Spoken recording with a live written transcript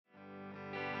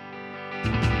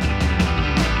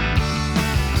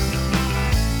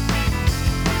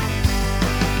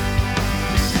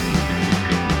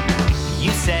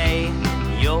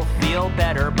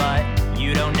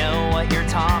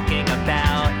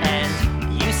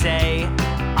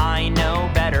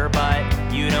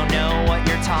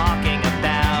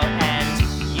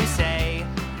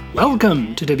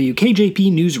Welcome to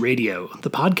WKJP News Radio, the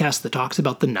podcast that talks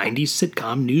about the 90s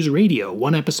sitcom News Radio,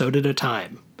 one episode at a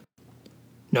time.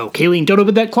 No, Kayleen, don't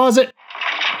open that closet!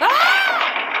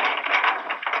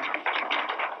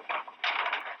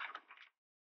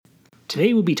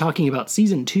 Today we'll be talking about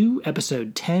Season 2,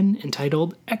 Episode 10,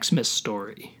 entitled Xmas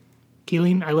Story.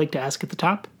 Kayleen, I like to ask at the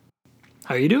top,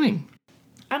 how are you doing?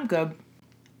 I'm good.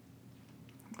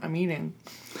 I'm eating.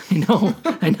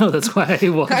 I know, that's why I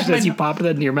watched as you pop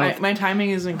that in your mouth. My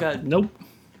timing isn't good. Nope.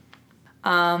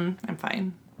 I'm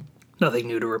fine. Nothing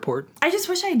new to report. I just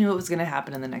wish I knew what was going to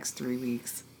happen in the next 3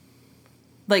 weeks.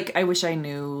 Like, I wish I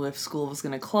knew if school was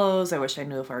going to close. I wish I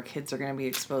knew if our kids are going to be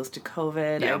exposed to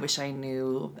COVID. Yep. I wish I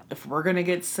knew if we're going to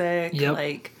get sick.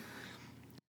 Yep.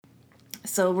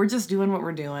 So we're just doing what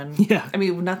we're doing. Yeah. I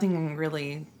mean, nothing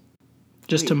really...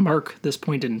 Just to mark this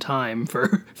point in time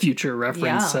for future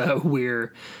reference, Yeah.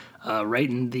 We're right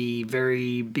in the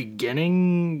very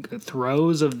beginning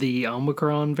throes of the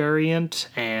Omicron variant,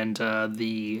 and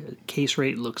the case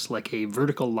rate looks like a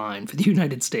vertical line for the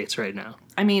United States right now.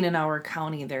 I mean, in our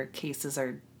county, their cases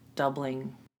are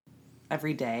doubling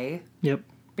every day. Yep.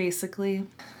 Basically.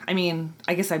 I mean,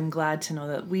 I guess I'm glad to know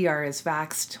that we are as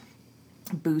vaxxed,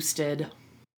 boosted,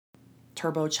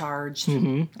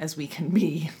 turbocharged as we can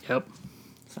be. Yep.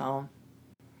 So,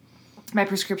 my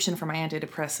prescription for my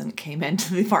antidepressant came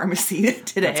into the pharmacy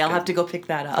today. I'll have to go pick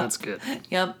that up. That's good.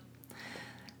 Yep.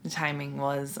 The timing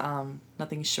was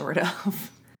nothing short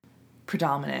of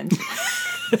predominant.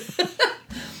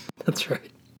 That's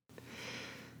right.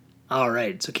 All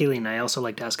right. So, Kayleen, I also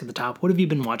like to ask at the top, what have you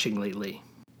been watching lately?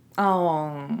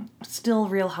 Oh, still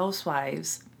Real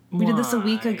Housewives. We did this a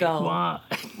week ago. Why?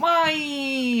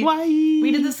 Why?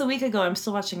 We did this a week ago. I'm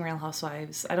still watching Real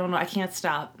Housewives. I don't know. I can't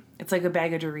stop. It's like a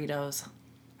bag of Doritos.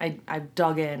 I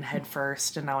dug in head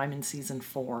first, and now I'm in season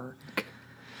 4.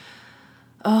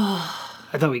 Oh.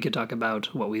 I thought we could talk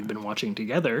about what we've been watching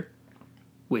together,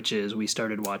 which is we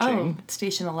started watching... Oh,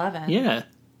 Station 11. Yeah.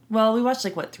 Well, we watched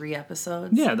 3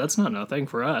 episodes. Yeah, that's not nothing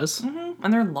for us. Mm-hmm.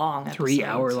 And they're long episodes.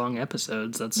 3-hour-long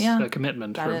episodes. That's a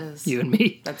commitment for you and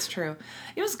me. That's true.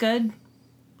 It was good.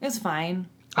 It was fine.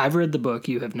 I've read the book.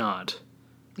 You have not.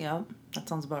 Yep. That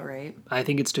sounds about right. I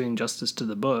think it's doing justice to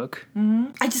the book.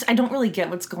 Mm-hmm. I don't really get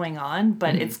what's going on,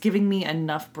 but it's giving me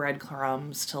enough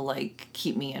breadcrumbs to,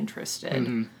 keep me interested.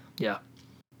 Mm-hmm. Yeah.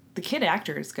 The kid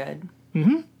actor is good.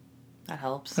 Mm-hmm. That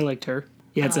helps. I liked her.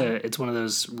 Yeah, it's one of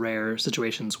those rare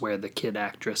situations where the kid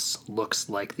actress looks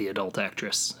like the adult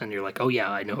actress, and you're like, oh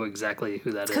yeah, I know exactly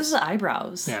who that is. Because of the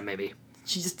eyebrows. Yeah, maybe.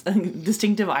 She's just a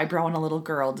distinctive eyebrow on a little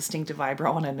girl, distinctive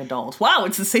eyebrow on an adult. Wow,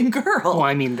 it's the same girl. Well,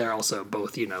 I mean, they're also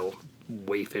both,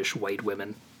 waifish white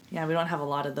women. Yeah, we don't have a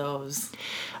lot of those.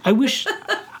 I wish,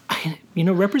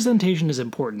 representation is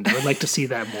important. I would like to see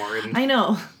that more. I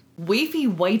know. Wafy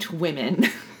white women.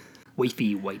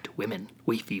 Wafy white women.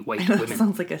 Wafy white women. Women.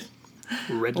 Sounds like a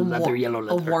red leather, yellow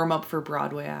leather. A warm-up for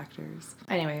Broadway actors.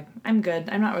 Anyway, I'm good.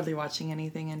 I'm not really watching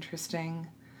anything interesting.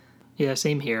 Yeah,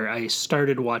 same here. I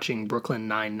started watching Brooklyn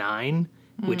Nine-Nine,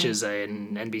 which is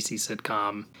an NBC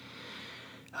sitcom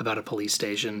about a police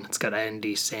station. It's got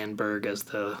Andy Samberg as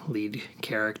the lead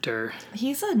character.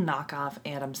 He's a knockoff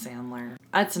Adam Sandler.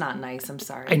 That's not nice, I'm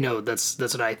sorry. I know, that's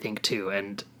what I think too,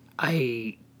 and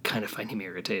I kind of find him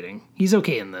irritating. He's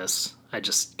okay in this. I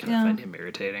just kind of find him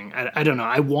irritating. I don't know.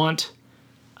 I want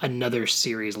another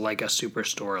series like a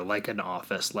Superstore, like an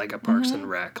Office, like a Parks and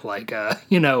Rec, like a,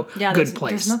 Good Place.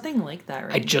 There's nothing like that right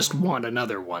now. I just want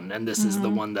another one, and this is the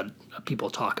one that people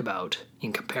talk about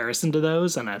in comparison to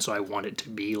those, and so I want it to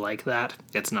be like that.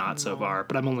 It's not so far,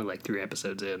 but I'm only 3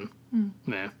 episodes in.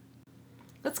 Yeah.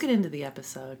 Let's get into the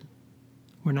episode.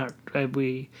 We're not,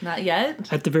 Not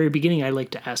yet? At the very beginning, I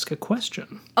like to ask a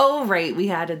question. Oh, right,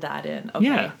 we added that in. Okay.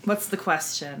 Yeah. What's the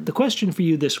question? The question for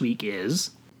you this week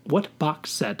is, what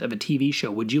box set of a TV show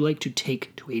would you like to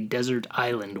take to a desert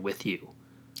island with you?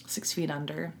 6 Feet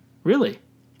Under. Really?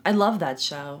 I love that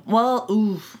show. Well,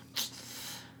 ooh.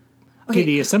 Okay,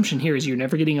 the assumption here is you're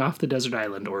never getting off the desert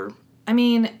island, or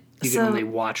you can only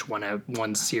watch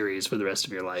one series for the rest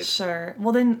of your life. Sure.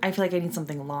 Well, then I feel like I need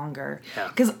something longer. Yeah.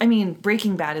 Because,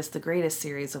 Breaking Bad is the greatest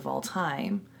series of all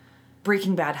time.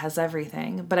 Breaking Bad has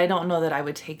everything, but I don't know that I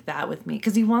would take that with me.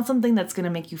 Because you want something that's going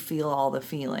to make you feel all the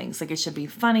feelings. It should be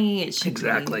funny. It should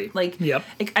be... Yep.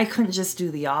 I couldn't just do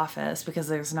The Office because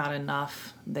there's not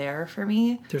enough there for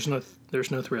me. There's no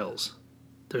thrills.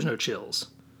 There's no chills.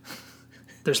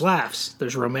 There's laughs.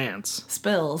 There's romance.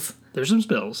 Spills. There's some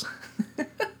spills.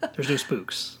 There's no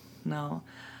spooks. No.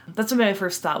 That's what my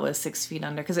first thought was 6 Feet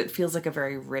Under, because it feels like a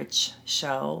very rich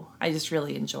show. I just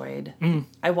really enjoyed.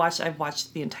 I've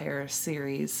watched the entire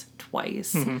series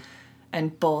twice.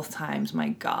 And both times, my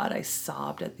God, I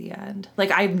sobbed at the end.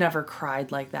 Like, I've never cried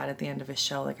like that at the end of a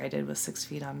show like I did with 6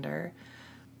 Feet Under.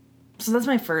 So that's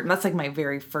my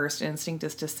very first instinct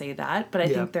is to say that. But I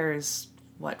think there's,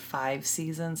 5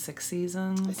 seasons, 6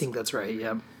 seasons? I think that's right,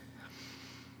 yeah.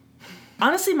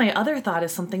 Honestly, my other thought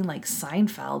is something like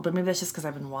Seinfeld, but maybe that's just because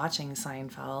I've been watching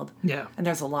Seinfeld. Yeah. And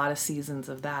there's a lot of seasons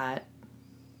of that.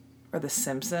 Or The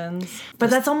Simpsons. But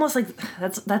that's almost like,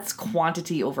 that's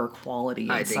quantity over quality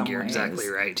in I think you're ways. exactly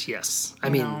right, yes. I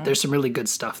mean, there's some really good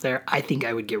stuff there. I think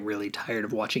I would get really tired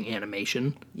of watching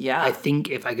animation. Yeah. I think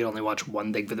if I could only watch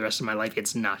one thing for the rest of my life,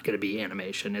 it's not going to be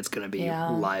animation. It's going to be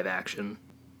live action.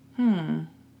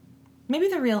 Maybe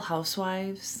The Real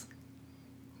Housewives.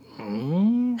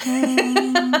 Sometimes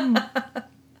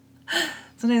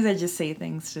I just say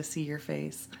things to see your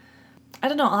face. I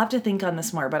don't know. I'll have to think on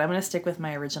this more, but I'm going to stick with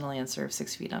my original answer of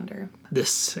 6 Feet Under.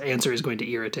 This answer is going to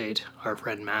irritate our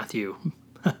friend Matthew,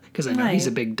 because I know he's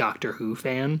a big Doctor Who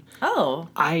fan. Oh.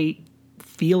 I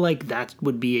feel like that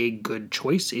would be a good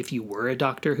choice if you were a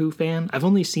Doctor Who fan. I've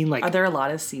only seen Are there a lot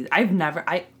of seasons?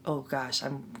 Oh gosh,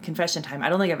 confession time. I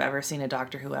don't think I've ever seen a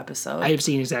Doctor Who episode. I have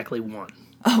seen exactly one.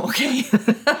 Oh, okay.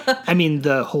 I mean,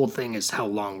 the whole thing is how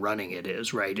long running it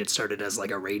is, right? It started as like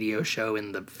a radio show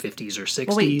in the 50s or 60s.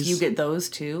 Well, wait, do you get those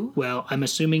too? Well, I'm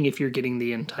assuming if you're getting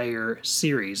the entire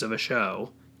series of a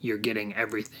show, you're getting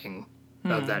everything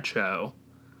of that show.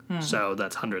 So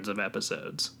that's hundreds of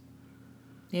episodes.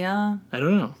 Yeah. I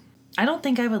don't know. I don't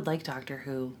think I would like Doctor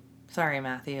Who. Sorry,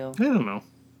 Matthew. I don't know.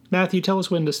 Matthew, tell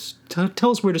us where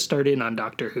to start in on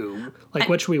Doctor Who. Like,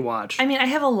 what should we watch? I mean, I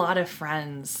have a lot of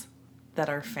friends that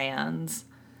are fans,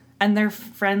 and they're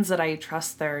friends that I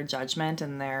trust their judgment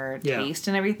and their taste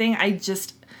and everything.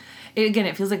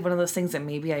 It feels like one of those things that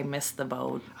maybe I missed the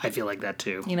boat. I feel like that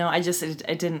too. You know,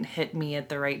 it didn't hit me at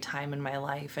the right time in my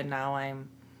life, and now I'm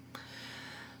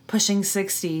pushing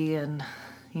 60 and,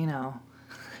 you know.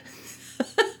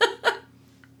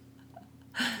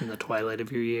 In the twilight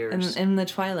of your years. In the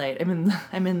twilight.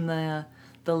 I'm in the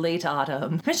late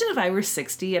autumn. Imagine if I were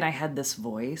 60 and I had this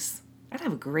voice. I'd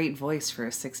have a great voice for a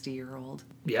 60-year-old.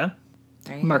 Yeah.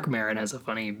 Right? Mark Maron has a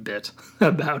funny bit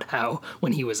about how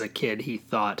when he was a kid, he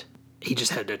thought he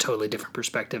just had a totally different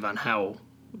perspective on how,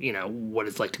 what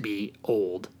it's like to be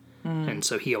old. And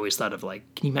so he always thought of like,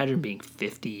 can you imagine being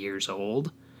 50 years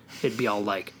old? It'd be all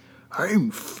like,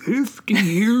 I'm 50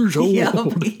 years old.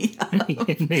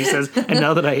 And he says, and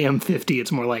now that I am 50,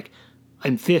 it's more like,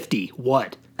 I'm 50.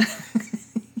 What?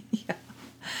 Yeah.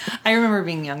 I remember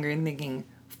being younger and thinking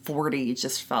 40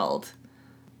 just felt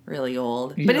really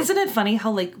old. Yeah. But isn't it funny how,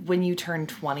 like, when you turn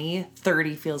 20,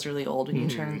 30 feels really old. When you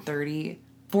turn 30,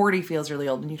 40 feels really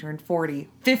old. When you turn 40,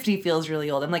 50 feels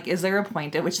really old. I'm like, is there a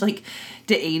point at which, like,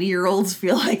 do 80-year-olds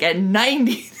feel like at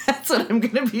 90, that's when I'm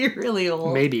going to be really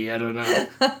old? Maybe. I don't know.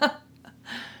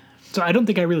 So I don't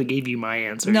think I really gave you my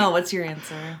answer. No, what's your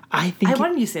answer? I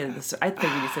wanted you to say I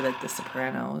think you say, like, The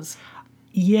Sopranos.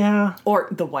 Yeah. Or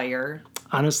The Wire.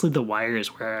 Honestly, The Wire is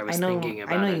where I was thinking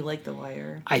about it. I know you like The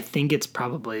Wire. I think it's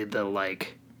probably the,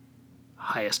 like,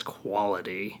 highest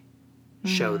quality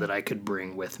show that I could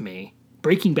bring with me.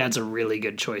 Breaking Bad's a really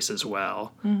good choice as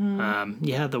well.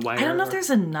 Yeah, The Wire. I don't know if there's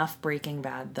enough Breaking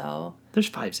Bad, though. There's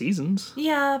 5 seasons.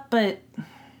 Yeah, but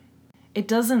it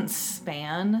doesn't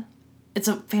span... It's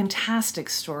a fantastic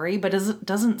story, but it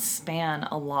doesn't span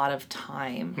a lot of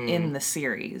time in the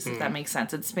series, if that makes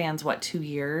sense. It spans, 2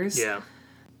 years? Yeah.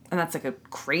 And that's like a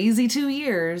crazy 2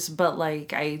 years, but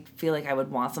like I feel like I would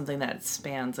want something that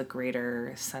spans a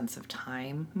greater sense of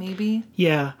time, maybe.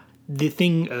 Yeah. The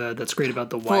thing that's great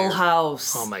about The Wire... Full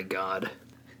House. Oh my God.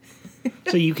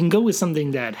 So you can go with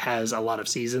something that has a lot of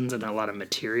seasons and a lot of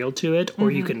material to it,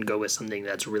 or you can go with something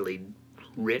that's really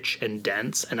rich and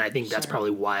dense, and I think that's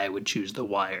probably why I would choose The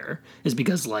Wire, is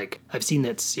because, like, I've seen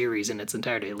that series in its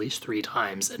entirety at least 3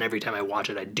 times, and every time I watch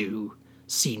it, I do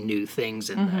see new things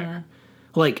in there.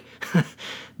 Like,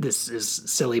 this is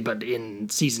silly, but in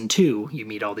season 2, you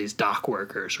meet all these dock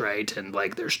workers, right? And,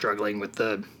 like, they're struggling with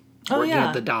working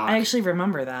at the dock. I actually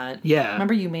remember that. Yeah.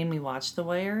 Remember you made me watch The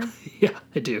Wire? Yeah,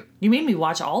 I do. You made me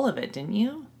watch all of it, didn't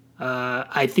you?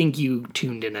 I think you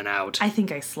tuned in and out. I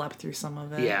think I slept through some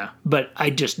of it. Yeah, but I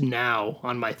just now,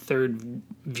 on my 3rd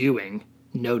viewing,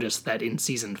 noticed that in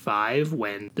season 5,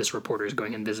 when this reporter is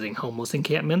going and visiting homeless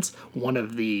encampments, one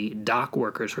of the dock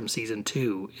workers from season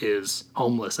 2 is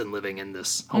homeless and living in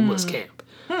this homeless camp.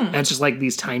 And it's just like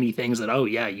these tiny things that,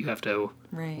 you have to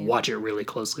watch it really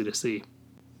closely to see.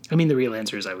 I mean, the real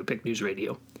answer is I would pick News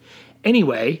Radio.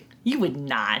 Anyway. You would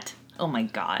not. Oh my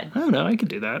God. I don't know, I could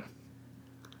do that.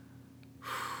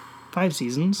 5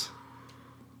 seasons.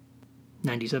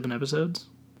 97 episodes.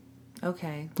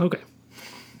 Okay. Okay.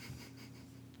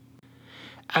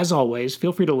 As always,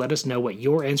 feel free to let us know what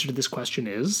your answer to this question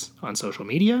is on social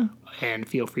media, and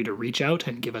feel free to reach out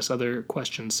and give us other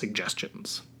question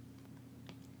suggestions.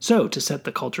 So, to set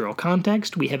the cultural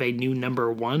context, we have a new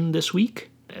number 1 this week.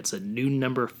 It's a new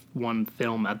number 1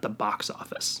 film at the box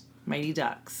office. Mighty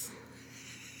Ducks.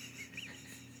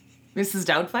 Mrs.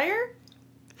 Doubtfire?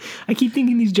 I keep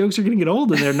thinking these jokes are going to get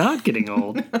old, and they're not getting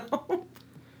old.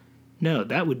 No,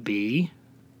 that would be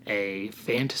a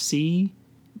fantasy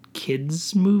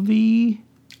kids movie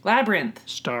Labyrinth.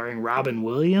 starring Robin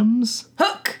Williams.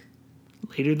 Hook.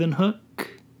 Later Than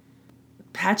Hook.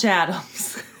 Patch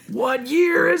Adams. What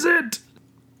year is it?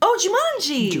 Oh,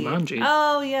 Jumanji. Jumanji.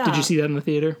 Oh, yeah. Did you see that in the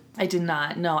theater? I did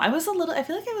not. No, I feel like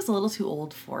I was a little too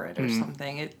old for it or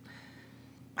something.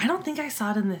 I don't think I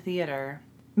saw it in the theater.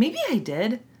 Maybe I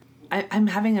did. I'm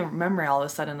having a memory all of a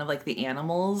sudden of like the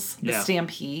animals, the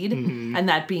stampede, and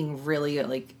that being really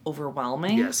like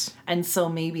overwhelming. Yes. And so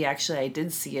maybe actually I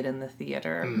did see it in the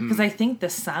theater because I think the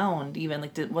sound even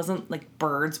like it wasn't like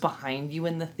birds behind you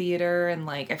in the theater, and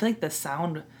like I feel like the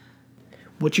sound.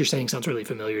 What you're saying sounds really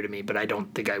familiar to me, but I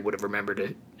don't think I would have remembered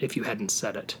it if you hadn't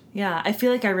said it. Yeah, I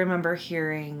feel like I remember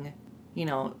hearing,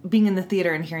 being in the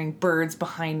theater and hearing birds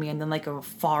behind me, and then like a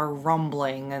far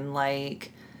rumbling and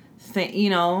like.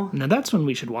 Now that's when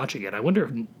we should watch again. I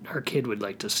wonder if our kid would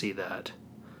like to see that.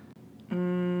 It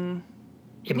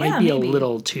might be maybe. a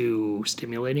little too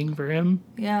stimulating for him.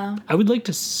 Yeah. I would like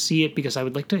to see it because I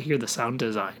would like to hear the sound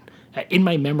design. In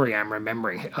my memory, I'm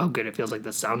remembering how good it feels like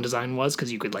the sound design was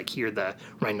because you could like hear the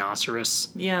rhinoceros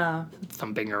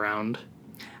thumping around.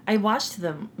 I watched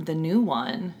the new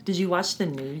one. Did you watch the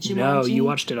new Jumanji? No, you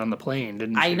watched it on the plane,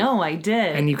 didn't you? I know, I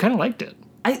did. And you kind of liked it.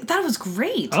 I thought it was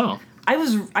great. Oh. I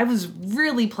was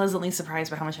really pleasantly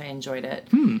surprised by how much I enjoyed it.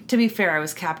 To be fair, I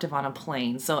was captive on a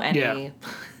plane, so any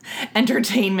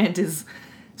entertainment is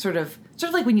sort of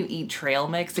like when you eat trail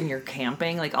mix and you're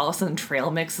camping, like all of a sudden trail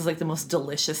mix is like the most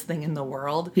delicious thing in the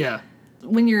world. Yeah.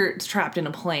 When you're trapped in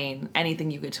a plane,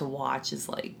 anything you get to watch is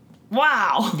like,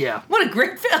 wow. Yeah. What a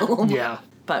great film. Yeah.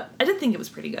 But I did think it was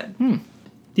pretty good.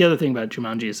 The other thing about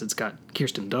Jumanji is it's got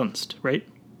Kirsten Dunst, right?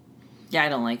 Yeah, I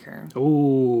don't like her.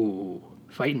 Ooh.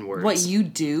 Fighting words. What, you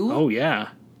do? Oh, yeah.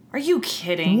 Are you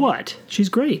kidding? What? She's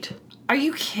great. Are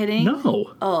you kidding?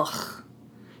 No. Ugh.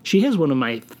 She has one of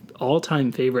my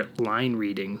all-time favorite line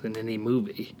readings in any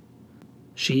movie.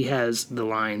 She has the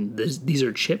line, these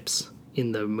are chips,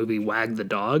 in the movie Wag the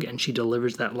Dog, and she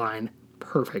delivers that line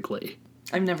perfectly.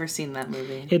 I've never seen that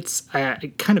movie. It's a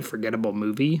kind of forgettable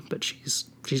movie, but she's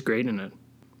great in it.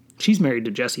 She's married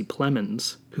to Jesse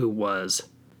Plemons, who was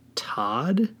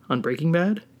Todd on Breaking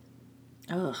Bad.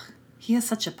 Ugh. He has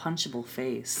such a punchable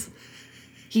face.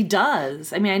 He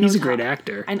does. I mean, I know he's a great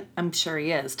actor. I'm sure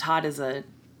he is. Todd is a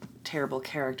terrible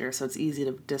character, so it's easy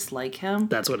to dislike him.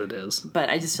 That's what it is. But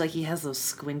I just feel like he has those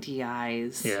squinty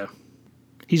eyes. Yeah.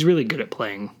 He's really good at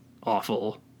playing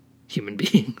awful human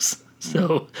beings.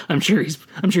 So I'm sure he's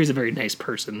a very nice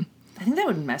person. I think that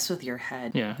would mess with your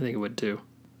head. Yeah, I think it would too.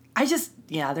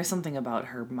 There's something about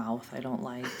her mouth I don't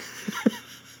like.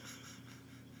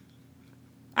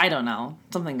 I don't know.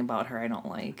 Something about her I don't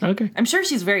like. Okay. I'm sure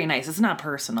she's very nice. It's not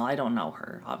personal. I don't know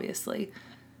her, obviously.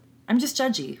 I'm just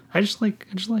judgy. I just like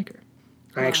her.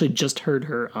 I actually just heard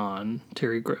her on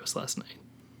Terry Gross last night.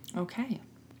 Okay. Why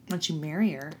don't you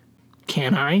marry her?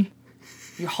 Can I?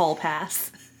 Your hall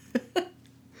pass.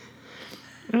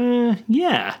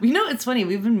 Yeah. It's funny.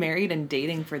 We've been married and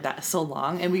dating for so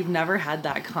long, and we've never had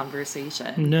that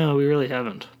conversation. No, we really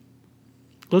haven't.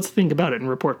 Let's think about it and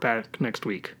report back next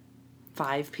week.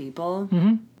 5 people?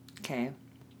 Mm-hmm. Okay.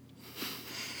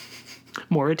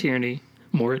 More Tierney.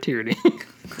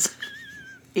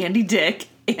 Andy Dick.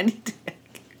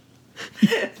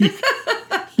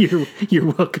 You're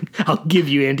welcome. I'll give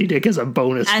you Andy Dick as a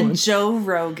bonus and one. Joe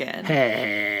Rogan.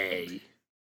 Hey.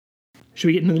 Should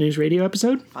we get into the news radio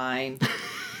episode? Fine.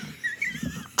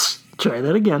 Try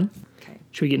that again. Okay.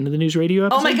 Should we get into the news radio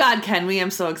episode? Oh my God, can we?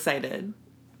 I'm so excited.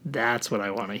 That's what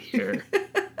I want to hear.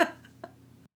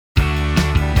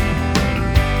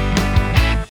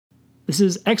 This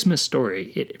is Xmas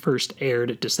Story. It first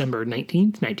aired December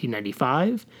 19th,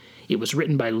 1995. It was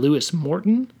written by Lewis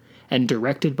Morton and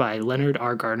directed by Leonard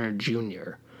R. Garner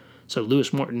Jr. So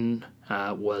Lewis Morton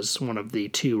was one of the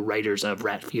 2 writers of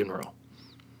Rat Funeral.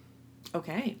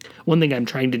 Okay. One thing I'm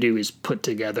trying to do is put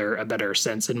together a better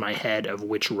sense in my head of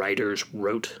which writers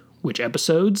wrote which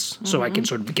episodes, so I can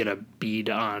sort of get a bead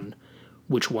on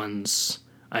which ones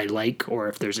I like, or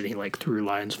if there's any like through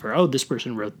lines for, this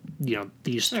person wrote,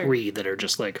 these 3 that are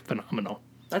just like phenomenal.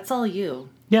 That's all you.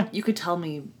 Yeah. You could tell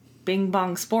me Bing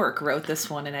Bong Spork wrote this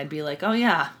one, and I'd be like, oh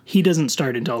yeah. He doesn't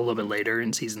start until a little bit later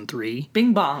in season 3.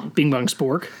 Bing Bong. Bing Bong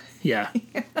Spork. Yeah.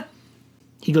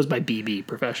 He goes by BB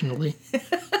professionally.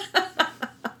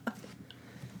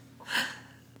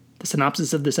 The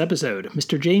synopsis of this episode.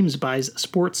 Mr. James buys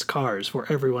sports cars for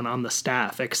everyone on the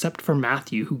staff, except for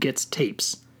Matthew, who gets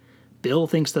tapes. Bill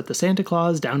thinks that the Santa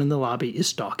Claus down in the lobby is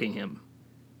stalking him.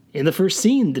 In the first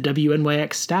scene, the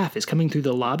WNYX staff is coming through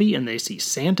the lobby and they see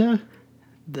Santa.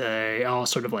 They all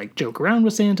sort of like joke around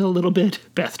with Santa a little bit.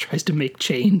 Beth tries to make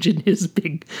change in his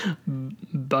big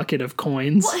bucket of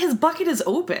coins. Well, his bucket is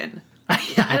open.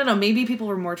 Yeah. I don't know, maybe people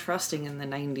were more trusting in the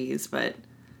 90s, but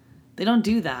they don't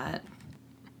do that.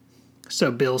 So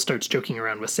Bill starts joking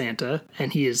around with Santa,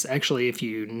 and he is actually, if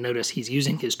you notice, he's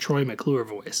using his Troy McClure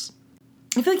voice.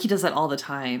 I feel like he does that all the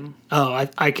time. Oh,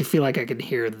 I could feel like I could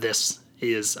hear this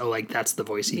is, like, that's the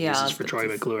voice he uses for Troy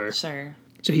McClure. Sure.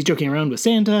 So he's joking around with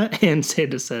Santa, and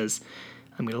Santa says,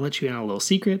 I'm going to let you in on a little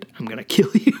secret. I'm going to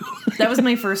kill you. That was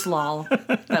my first lol.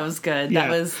 That was good. Yeah.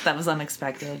 That was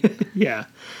unexpected. Yeah.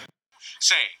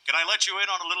 Say, can I let you in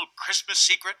on a little Christmas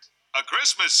secret? A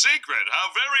Christmas secret? How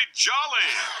very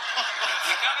jolly.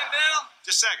 You coming, Bill?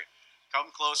 Just a second. Come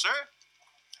closer.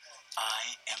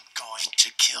 I am going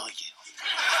to kill you.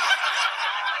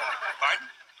 Pardon?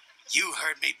 You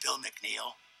heard me, Bill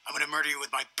McNeil. I'm going to murder you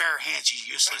with my bare hands,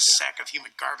 you useless sack of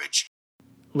human garbage.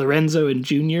 Lorenzo and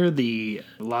Junior, the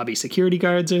lobby security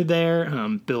guards, are there.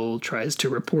 Bill tries to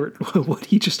report what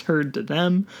he just heard to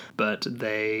them, but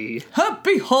they...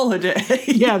 Happy holidays!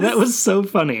 Yeah, that was so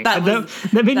funny. That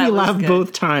made me laugh good.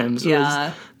 both times.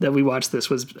 Yeah. That we watched this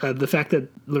was the fact that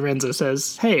Lorenzo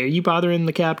says, hey, are you bothering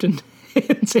the captain?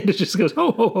 And Santa just goes,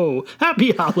 ho, ho, ho,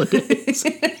 happy holidays.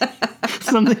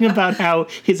 Something about how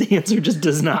his answer just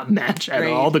does not match at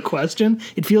all the question.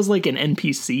 It feels like an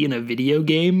NPC in a video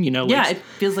game, you know? Yeah, it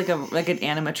feels like an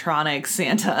animatronic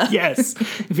Santa. Yes.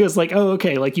 It feels like, oh,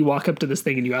 okay, like you walk up to this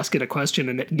thing and you ask it a question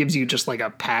and it gives you just like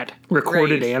a pat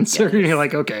recorded answer. Yes. And you're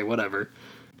like, okay, whatever.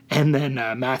 And then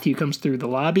Matthew comes through the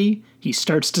lobby. He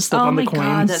starts to slip on the coins. Oh my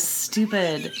God, that's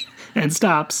stupid. And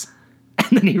stops.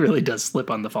 And then he really does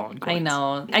slip on the fallen coins. I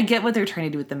know. I get what they're trying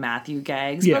to do with the Matthew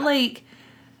gags. Yeah. But, like,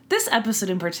 this episode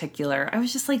in particular, I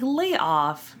was just like, lay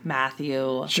off,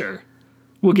 Matthew. Sure.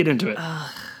 We'll get into it.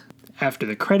 After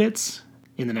the credits,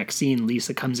 in the next scene,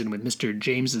 Lisa comes in with Mr.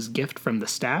 James's gift from the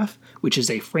staff, which is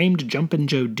a framed Jumpin'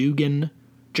 Joe Dugan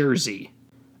jersey.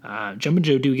 Jumpin'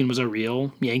 Joe Dugan was a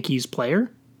real Yankees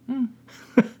player.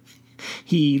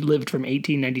 He lived from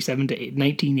 1897 to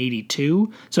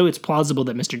 1982, so it's plausible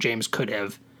that Mr. James could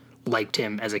have liked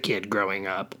him as a kid growing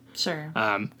up. Sure.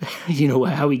 You know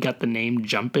how he got the name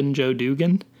Jumpin' Joe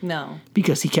Dugan? No.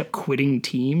 Because he kept quitting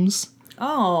teams.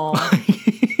 Oh.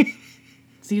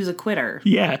 So he was a quitter.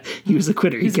 Yeah, he was a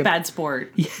quitter. He's a bad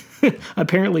sport.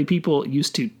 Apparently people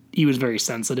he was very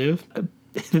sensitive.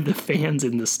 The fans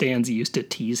in the stands used to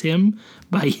tease him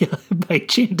by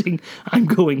chanting, I'm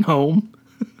going home.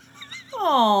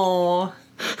 Oh.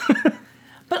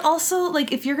 But also,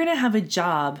 like, if you're going to have a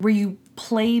job where you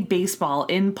play baseball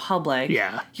in public,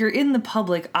 you're in the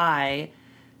public eye,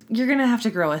 you're going to have to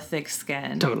grow a thick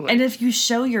skin. Totally. And if you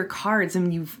show your cards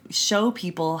and you show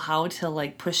people how to,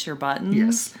 like, push your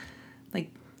buttons,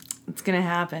 like, it's going to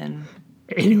happen.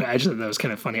 Anyway, I just thought that was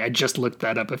kind of funny. I just looked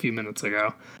that up a few minutes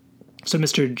ago. So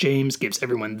Mr. James gives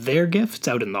everyone their gifts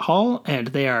out in the hall, and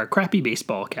they are crappy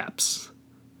baseball caps.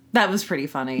 That was pretty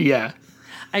funny. Yeah.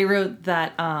 I wrote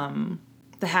that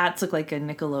the hats look like a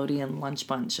Nickelodeon lunch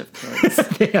bunch of kids.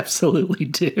 They absolutely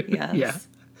do. Yes. Yeah.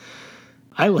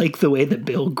 I like the way that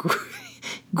Bill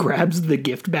grabs the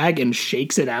gift bag and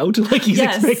shakes it out like he's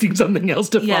expecting something else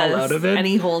to fall out of it. And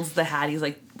he holds the hat. He's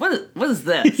like, what is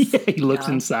this? Yeah, he looks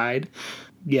inside.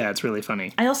 Yeah, it's really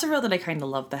funny. I also wrote that I kind of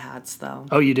love the hats, though.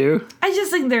 Oh, you do? I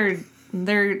just think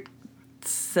they're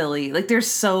silly. Like, they're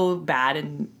so bad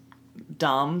and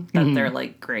dumb that they're,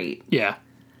 like, great. Yeah.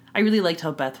 I really liked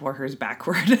how Beth wore hers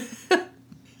backward.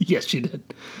 Yes, she did.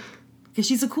 Because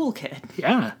she's a cool kid.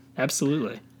 Yeah,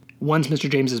 absolutely. Once Mr.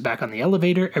 James is back on the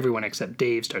elevator, everyone except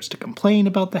Dave starts to complain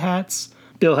about the hats.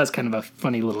 Bill has kind of a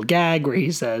funny little gag where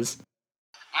he says,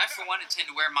 I, for one, intend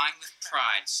to wear mine with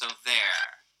pride, so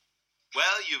there.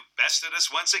 Well, you've bested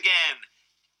us once again,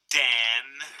 Dan.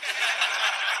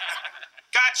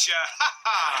 Gotcha! Ha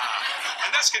ha!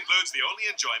 And thus concludes the only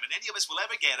enjoyment any of us will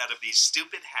ever get out of these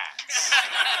stupid hats.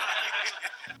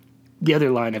 The other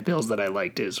line of Bill's that I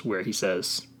liked is where he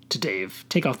says to Dave,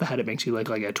 take off the hat, it makes you look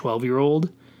like a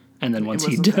 12-year-old. And then once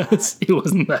he does, it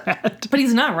wasn't the hat. But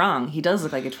he's not wrong. He does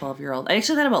look like a 12-year-old. I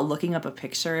actually thought about looking up a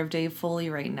picture of Dave Foley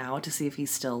right now to see if he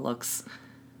still looks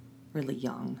really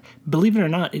young. Believe it or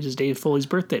not, it is Dave Foley's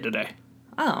birthday today.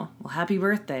 Oh, well, happy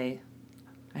birthday.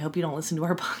 I hope you don't listen to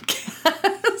our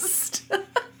podcast.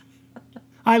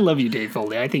 I love you, Dave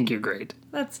Foley. I think you're great.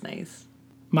 That's nice.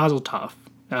 Mazel tov.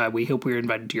 We hope we were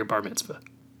invited to your bar mitzvah.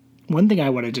 One thing I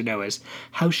wanted to know is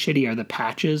how shitty are the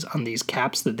patches on these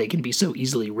caps that they can be so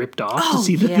easily ripped off to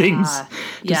see the things,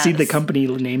 to see the company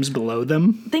names below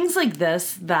them? Things like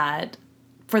this that,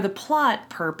 for the plot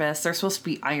purpose, they're supposed to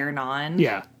be iron-on.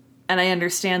 Yeah. And I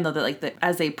understand, though, that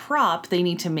as a prop, they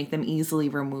need to make them easily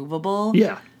removable.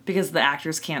 Yeah. Because the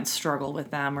actors can't struggle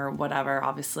with them or whatever,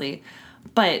 obviously.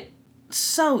 But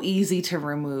so easy to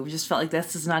remove. Just felt like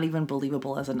this is not even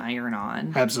believable as an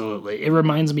iron-on. Absolutely. It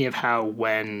reminds me of how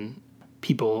when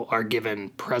people are given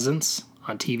presents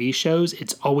on TV shows,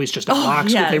 it's always just a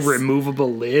box with a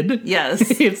removable lid.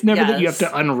 Yes. It's never that you have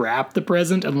to unwrap the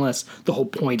present unless the whole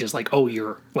point is like, oh,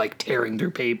 you're like tearing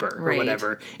through paper or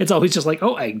whatever. It's always just like,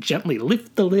 oh, I gently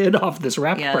lift the lid off this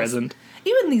wrapped present.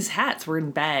 Even these hats were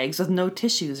in bags with no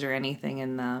tissues or anything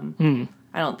in them.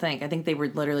 I don't think. I think they were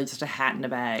literally just a hat in a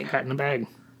bag. Hat in a bag.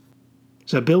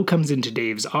 So Bill comes into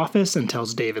Dave's office and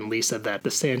tells Dave and Lisa that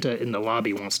the Santa in the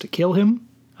lobby wants to kill him.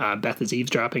 Beth is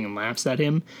eavesdropping and laughs at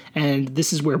him. And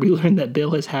this is where we learn that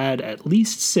Bill has had at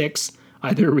least 6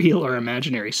 either real or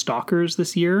imaginary stalkers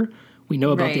this year. We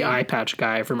know about the eye patch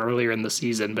guy from earlier in the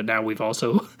season, but now we've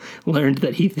also learned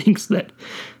that he thinks that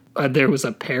there was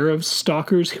a pair of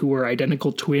stalkers who were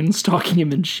identical twins stalking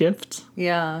him in shifts.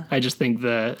 Yeah. I just think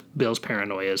Bill's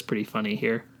paranoia is pretty funny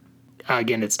here.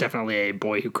 Again, it's definitely a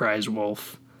boy who cries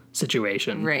wolf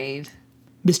situation. Right.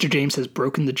 Mr. James has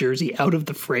broken the jersey out of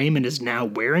the frame and is now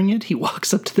wearing it. He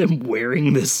walks up to them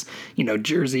wearing this,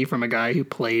 jersey from a guy who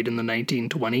played in the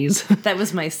 1920s. That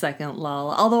was my second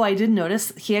lull. Although I did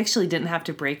notice he actually didn't have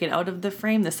to break it out of the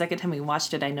frame. The second time we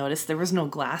watched it, I noticed there was no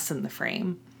glass in the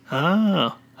frame.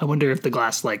 Oh. I wonder if the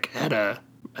glass had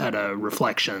a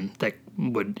reflection that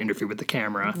would interfere with the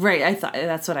camera. Right, I thought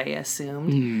that's what I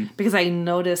assumed. Because I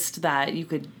noticed that you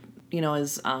could,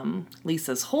 as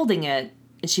Lisa's holding it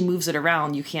and she moves it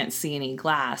around, you can't see any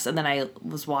glass. And then I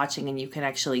was watching and you can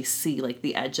actually see like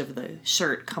the edge of the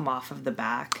shirt come off of the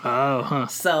back. Oh, huh.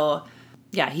 So,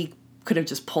 yeah, he could have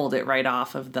just pulled it right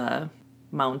off of the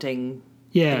mounting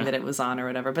thing that it was on or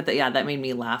whatever. But that made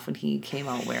me laugh when he came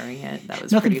out wearing it. That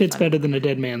was Nothing fits better than a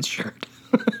dead man's shirt.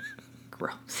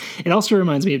 Gross. It also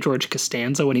reminds me of George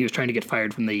Costanza when he was trying to get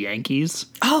fired from the Yankees.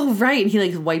 Oh, right.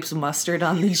 He wipes mustard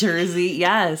on the jersey.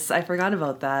 Yes, I forgot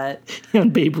about that.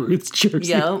 On Babe Ruth's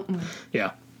jersey. Yep.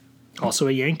 Yeah. Also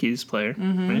a Yankees player,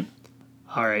 right?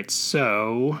 All right,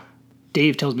 so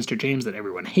Dave tells Mr. James that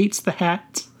everyone hates the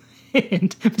hat. And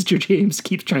Mr. James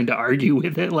keeps trying to argue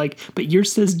with it, but yours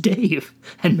says Dave,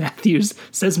 and Matthews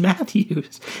says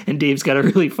Matthews. And Dave's got a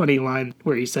really funny line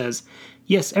where he says,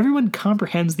 yes, everyone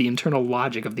comprehends the internal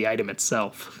logic of the item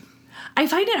itself. I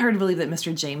find it hard to believe that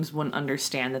Mr. James wouldn't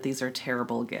understand that these are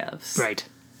terrible gifts. Right.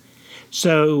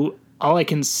 So all I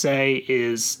can say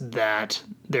is that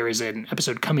there is an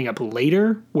episode coming up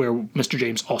later where Mr.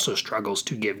 James also struggles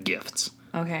to give gifts.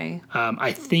 Okay.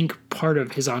 I think part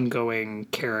of his ongoing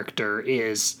character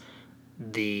is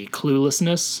the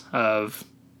cluelessness of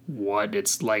what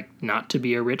it's like not to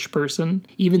be a rich person,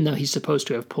 even though he's supposed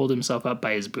to have pulled himself up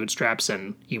by his bootstraps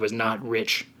and he was not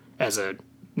rich as a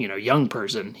young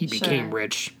person. He became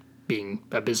rich being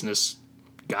a business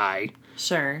guy.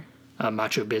 Sure. A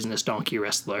macho business donkey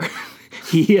wrestler.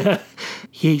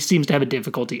 He seems to have a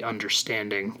difficulty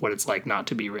understanding what it's like not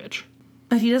to be rich.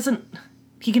 But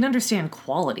he can understand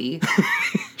quality.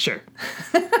 Sure.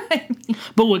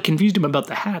 But what confused him about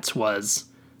the hats was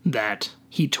that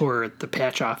he tore the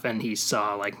patch off and he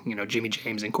saw, Jimmy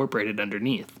James incorporated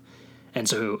underneath. And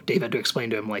so Dave had to explain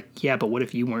to him, yeah, but what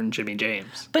if you weren't Jimmy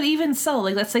James? But even so,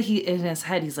 let's say in his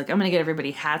head, he's like, I'm going to get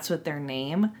everybody hats with their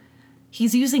name.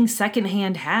 He's using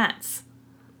secondhand hats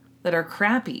that are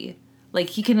crappy.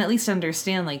 He can at least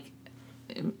understand,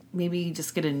 maybe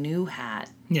just get a new hat.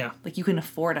 Yeah. You can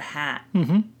afford a hat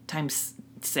times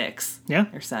 6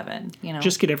 or 7,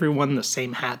 Just get everyone the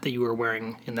same hat that you were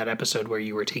wearing in that episode where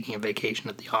you were taking a vacation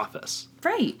at the office.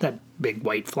 Right. That big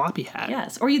white floppy hat.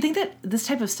 Yes. Or you think that this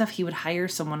type of stuff he would hire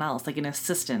someone else, an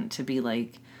assistant, to be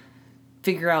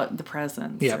figure out the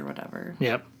presents or whatever.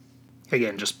 Yep.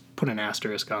 Again, just put an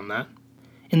asterisk on that.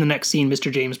 In the next scene,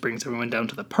 Mr. James brings everyone down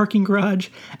to the parking garage.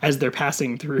 As they're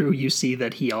passing through, you see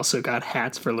that he also got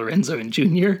hats for Lorenzo and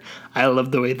Junior. I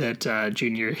love the way that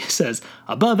Junior says,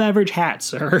 above average hat,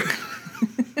 sir.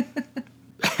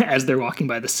 As they're walking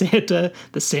by the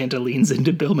Santa leans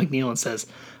into Bill McNeil and says,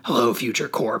 hello, future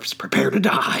corpse, prepare to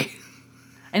die.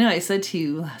 I know, I said to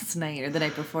you last night or the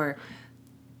night before,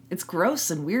 it's gross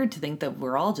and weird to think that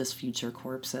we're all just future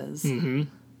corpses. Mm-hmm.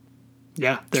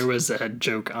 Yeah, there was a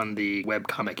joke on the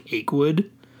webcomic Achewood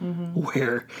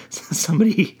where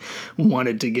somebody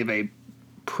wanted to give a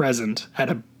present at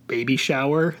a baby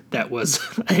shower that was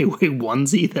a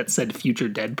onesie that said future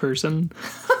dead person.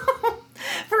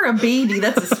 For a baby,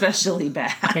 that's especially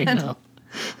bad. I know.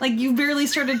 Like, you barely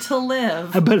started to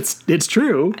live. But it's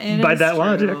true by that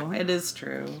logic. It is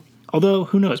true. Although,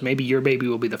 who knows? Maybe your baby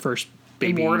will be the first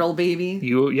baby. Immortal baby?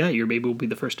 Your baby will be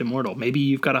the first immortal. Maybe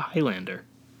you've got a Highlander.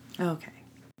 Okay.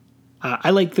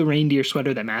 I like the reindeer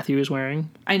sweater that Matthew is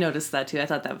wearing. I noticed that, too. I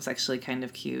thought that was actually kind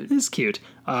of cute. It's cute.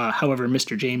 However,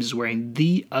 Mr. James is wearing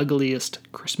the ugliest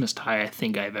Christmas tie I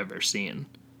think I've ever seen.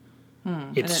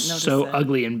 It's so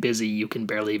ugly and busy, you can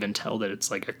barely even tell that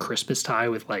it's like a Christmas tie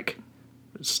with, like,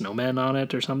 snowmen on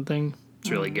it or something.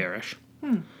 It's really garish.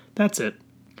 That's it.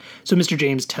 So Mr.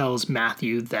 James tells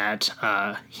Matthew that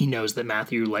he knows that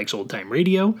Matthew likes old-time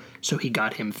radio, so he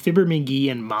got him Fibber McGee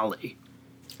and Molly.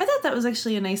 I thought that was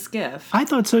actually a nice gift. I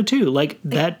thought so too. Like,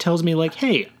 that tells me, like,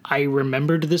 hey, I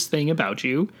remembered this thing about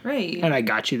you. Right. And I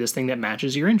got you this thing that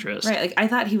matches your interest. Right. Like, I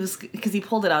thought he was, because he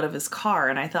pulled it out of his car,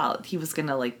 and I thought he was going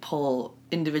to, like, pull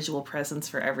individual presents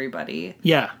for everybody.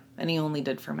 Yeah. And he only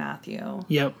did for Matthew.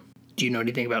 Yep. Do you know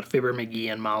anything about Fibber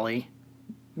McGee and Molly?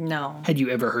 No. Had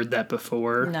you ever heard that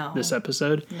before? No. This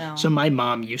episode? No. So my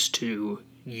mom used to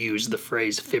use the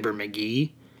phrase Fibber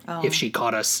McGee if she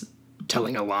caught us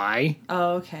telling a lie.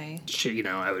 Oh, okay. She,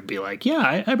 I would be like,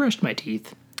 yeah, I brushed my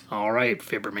teeth. All right,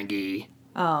 Fibber McGee.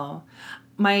 Oh.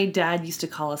 My dad used to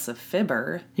call us a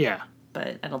fibber. Yeah.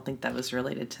 But I don't think that was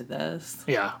related to this.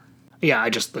 Yeah. Yeah, I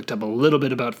just looked up a little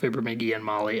bit about Fibber McGee and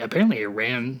Molly. Apparently it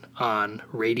ran on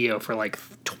radio for like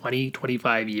 20,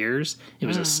 25 years. It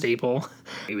was a staple.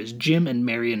 It was Jim and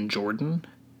Marion Jordan,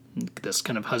 this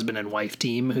kind of husband and wife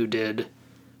team who did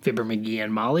Fibber McGee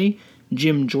and Molly.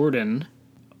 Jim Jordan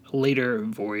later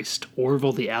voiced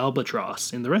Orville the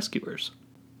Albatross in The Rescuers.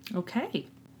 Okay.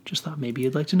 Just thought maybe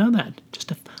you'd like to know that. Just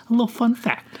a little fun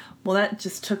fact. Well, that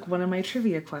just took one of my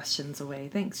trivia questions away.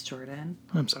 Thanks, Jordan.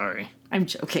 I'm sorry. I'm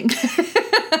joking.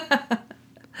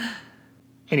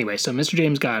 Anyway, so Mr.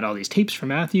 James got all these tapes for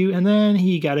Matthew, and then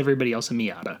he got everybody else a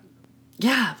Miata.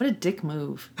 Yeah, what a dick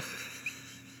move.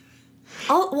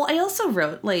 Well, I also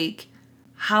wrote, like,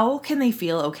 how can they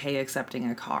feel okay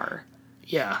accepting a car?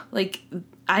 Yeah. Like,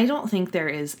 I don't think there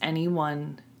is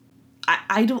anyone...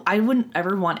 I wouldn't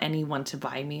ever want anyone to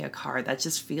buy me a car. That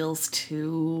just feels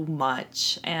too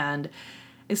much. And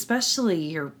especially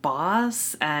your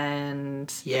boss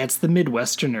and... Yeah, it's the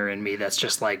Midwesterner in me that's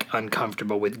just, like,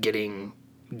 uncomfortable with getting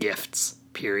gifts,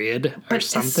 period, or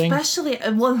something. Especially...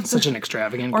 Well, such an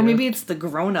extravagant Or maybe it's the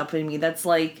grown-up in me that's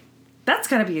like, that's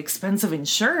gotta be expensive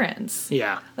insurance.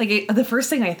 Yeah. Like, the first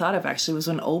thing I thought of, actually, was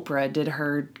when Oprah did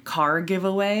her car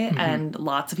giveaway, and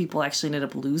lots of people actually ended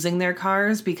up losing their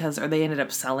cars or they ended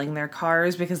up selling their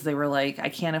cars because they were like, I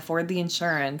can't afford the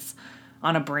insurance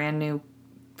on a brand new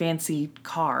fancy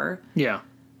car. Yeah.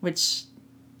 Which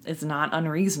is not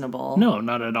unreasonable. No,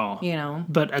 not at all.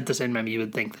 But at the same time, you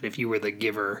would think that if you were the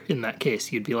giver in that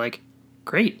case, you'd be like,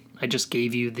 great, I just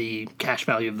gave you the cash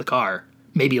value of the car.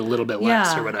 Maybe a little bit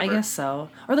less or whatever. I guess so.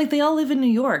 Or, like, they all live in New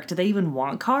York. Do they even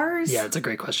want cars? Yeah, it's a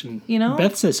great question.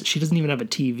 Beth says she doesn't even have a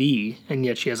TV, and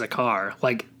yet she has a car.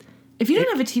 Like, if you don't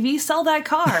have a TV, sell that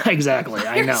car. Exactly, I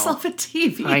know. Buy yourself a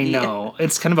TV. I know.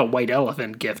 It's kind of a white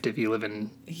elephant gift if you live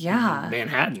in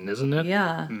Manhattan, isn't it?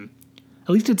 Yeah. At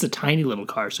least it's a tiny little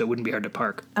car, so it wouldn't be hard to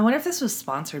park. I wonder if this was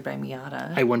sponsored by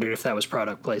Miata. I wondered if that was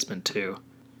product placement, too.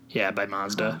 Yeah, by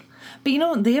Mazda.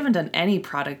 But they haven't done any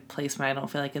product placement, I don't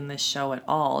feel like, in this show at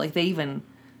all. Like, they even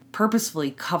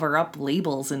purposefully cover up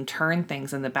labels and turn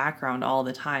things in the background all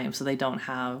the time so they don't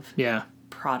have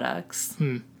products.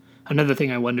 Another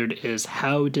thing I wondered is,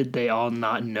 how did they all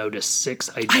not notice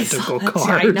 6 identical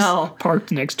cars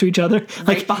parked next to each other?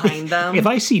 Right behind them. If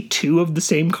I see 2 of the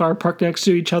same car parked next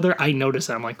to each other, I notice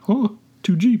it. I'm like, oh,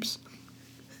 2 Jeeps.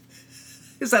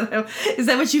 Is that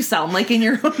what you sound like in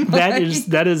your own mind?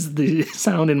 That is the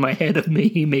sound in my head of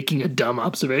me making a dumb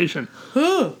observation.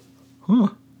 Huh.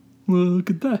 Well, look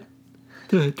at that.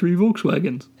 3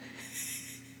 Volkswagens.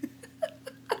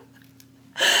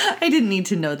 I didn't need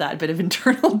to know that bit of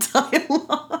internal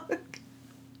dialogue.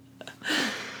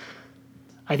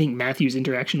 I think Matthew's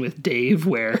interaction with Dave,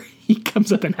 where he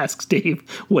comes up and asks Dave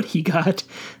what he got,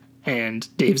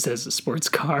 and Dave says a sports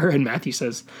car, and Matthew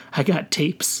says, I got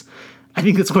tapes. I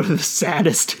think that's one of the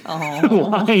saddest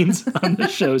lines on the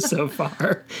show so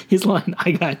far. His line,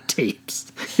 I got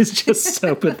tapes, is just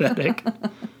so pathetic.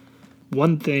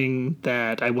 One thing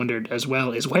that I wondered as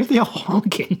well is, why are they all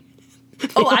honking?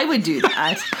 I would do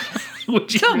that.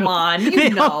 Come on, they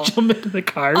you all know. jump into the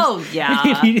cars. Oh, yeah.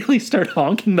 And immediately start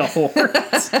honking the horns.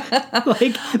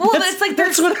 Like, Well, it's like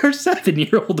that's what our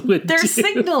 7-year-old would They're do.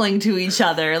 signaling to each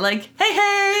other, like,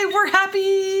 hey, we're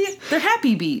happy. They're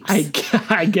happy beeps.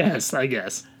 I guess.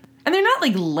 And they're not,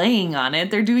 like, laying on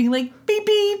it. They're doing, like, beep,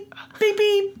 beep, beep,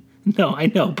 beep. No, I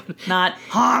know, but Not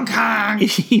honk,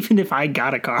 honk. even if I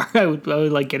got a car, I would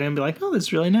like get in and be like, oh, this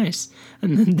is really nice.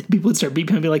 And then the people would start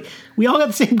beeping and be like, we all got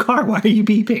the same car. Why are you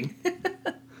beeping?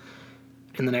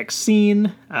 In the next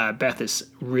scene, Beth is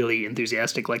really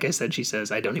enthusiastic. Like I said, she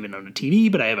says, I don't even own a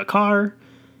TV, but I have a car.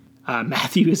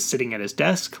 Matthew is sitting at his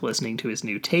desk listening to his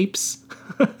new tapes.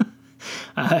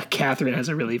 Catherine has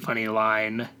a really funny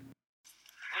line.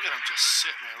 Look at him just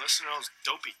sitting there listening to those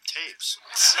dopey tapes.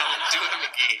 So do it,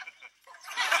 McGee.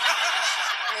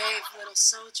 Brave little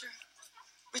soldier,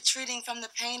 retreating from the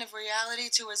pain of reality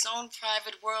to his own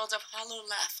private world of hollow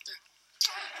laughter.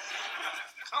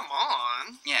 Come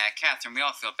on. Yeah, Catherine, we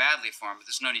all feel badly for him, but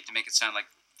there's no need to make it sound like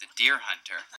the deer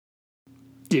hunter.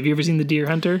 Have you ever seen The Deer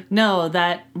Hunter? No,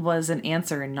 that was an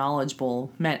answer in Knowledge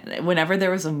Bowl. Whenever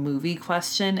there was a movie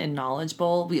question in Knowledge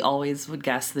Bowl, we always would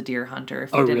guess The Deer Hunter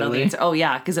if we didn't know the really? answer. Oh,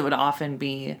 yeah, because it would often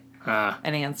be Ah,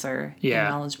 an answer Yeah.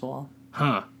 in Knowledge Bowl.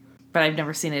 huh. But I've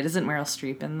never seen it. Isn't Meryl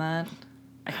Streep in that?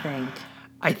 I think.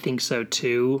 I think so,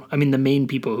 too. I mean, the main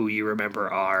people who you remember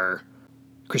are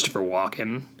Christopher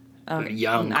Walken,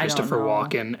 young I don't Christopher know.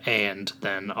 Walken, and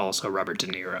then also Robert De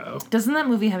Niro. Doesn't that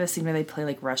movie have a scene where they play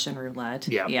like Russian roulette?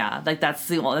 Yeah. Yeah, like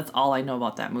that's all I know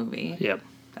about that movie. Yep.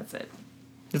 That's it.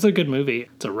 It's a good movie.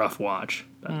 It's a rough watch.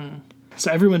 But.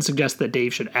 So everyone suggests that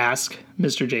Dave should ask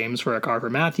Mr. James for a car for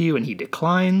Matthew, and he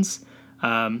declines.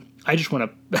 I just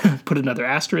want to put another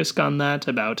asterisk on that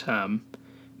about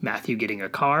Matthew getting a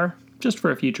car, just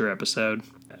for a future episode.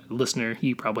 Listener,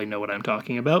 you probably know what I'm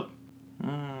talking about.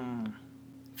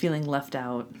 Feeling left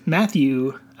out.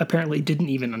 Matthew apparently didn't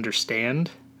even understand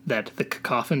that the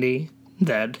cacophony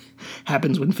that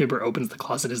happens when Fibber opens the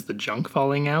closet is the junk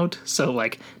falling out. So,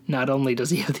 like, not only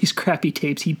does he have these crappy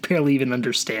tapes, he barely even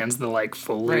understands the, like,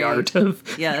 Foley Right. art of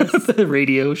Yes. the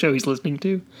radio show he's listening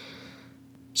to.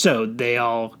 So they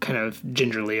all kind of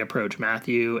gingerly approach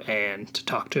Matthew and to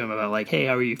talk to him about, like, hey,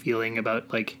 how are you feeling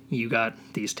about, like, you got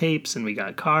these tapes and we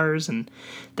got cars? And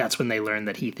that's when they learn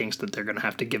that he thinks that they're going to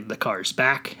have to give the cars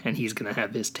back and he's going to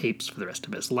have his tapes for the rest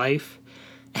of his life.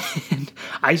 And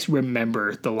I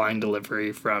remember the line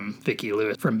delivery from Vicki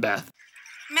Lewis from Beth.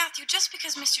 Matthew, just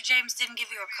because Mr. James didn't give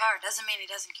you a car doesn't mean he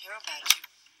doesn't care about you.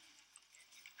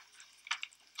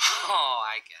 Oh,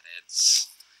 I get it.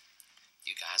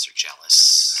 You guys are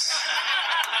jealous.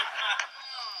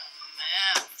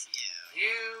 Matthew.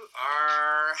 You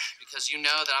are, because you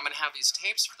know that I'm going to have these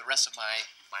tapes for the rest of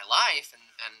my life,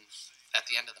 and at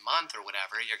the end of the month or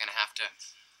whatever, you're going to have to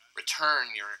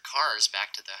return your cars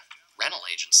back to the rental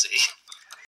agency.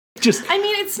 Just, I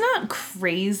mean, it's not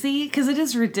crazy because it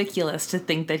is ridiculous to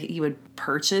think that he would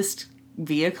purchase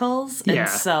vehicles. And Yeah.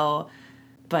 so,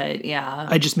 but yeah.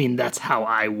 I just mean that's how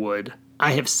I would.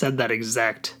 I have said that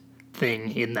exact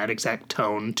thing in that exact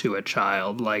tone to a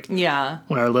child. Like, Yeah.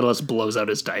 when our littlest blows out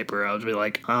his diaper, I would be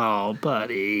like, oh,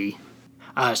 buddy.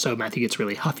 So Matthew gets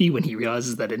really huffy when he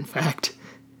realizes that, in fact,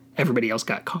 everybody else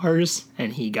got cars,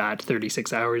 and he got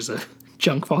 36 hours of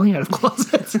junk falling out of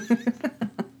closets.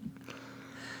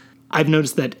 I've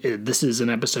noticed that this is an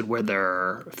episode where there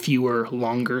are fewer,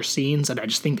 longer scenes, and I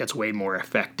just think that's way more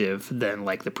effective than,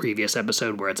 like, the previous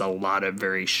episode where it's a lot of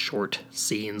very short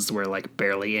scenes where, like,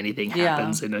 barely anything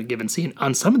happens in a given scene.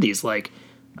 On some of these, like,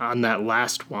 on that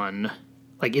last one,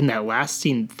 like, in that last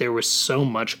scene, there was so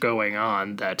much going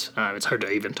on that it's hard to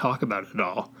even talk about it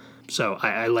all. So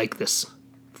I like this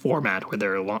format where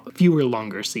there are fewer,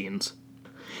 longer scenes.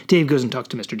 Dave goes and talks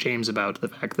to Mr. James about the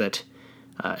fact that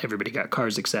everybody got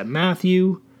cars except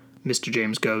Matthew. Mr.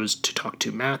 James goes to talk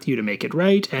to Matthew to make it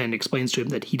right and explains to him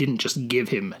that he didn't just give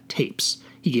him tapes.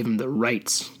 He gave him the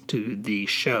rights to the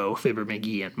show Fibber,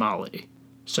 McGee, and Molly.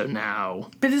 So now...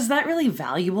 But is that really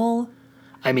valuable?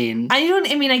 I mean...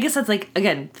 I guess that's, like,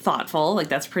 again, thoughtful. Like,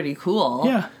 that's pretty cool.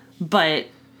 Yeah. But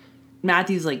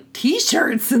Matthew's, like,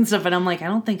 t-shirts and stuff, and I'm like, I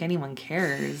don't think anyone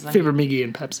cares. I Fibber, McGee,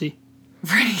 and Pepsi.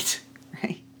 Right.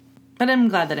 But I'm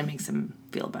glad that it makes him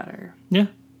feel better. Yeah.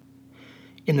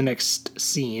 In the next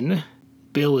scene,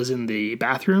 Bill is in the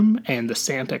bathroom, and the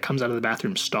Santa comes out of the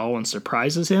bathroom stall and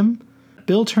surprises him.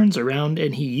 Bill turns around,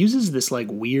 and he uses this, like,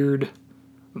 weird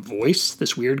voice,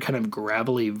 this weird kind of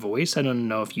gravelly voice. I don't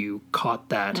know if you caught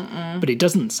that, but it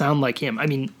doesn't sound like him. I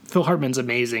mean, Phil Hartman's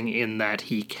amazing in that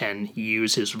he can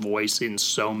use his voice in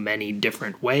so many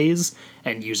different ways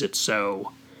and use it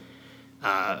so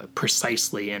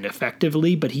precisely and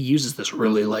effectively, but he uses this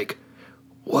really, like,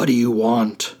 what do you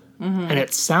want? And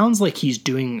it sounds like he's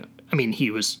doing, I mean, he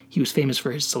was famous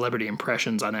for his celebrity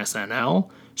impressions on SNL,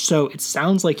 so it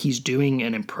sounds like he's doing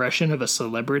an impression of a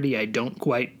celebrity I don't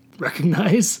quite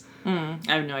recognize. I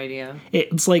have no idea.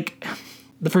 It's like,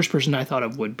 the first person I thought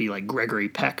of would be like Gregory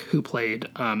Peck, who played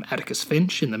Atticus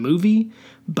Finch in the movie,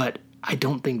 but I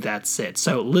don't think that's it.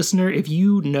 So, listener, if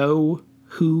you know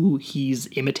who he's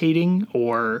imitating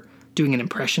or doing an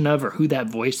impression of, or who that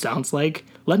voice sounds like,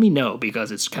 let me know,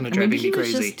 because it's kind of driving me crazy.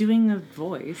 Maybe he was just doing a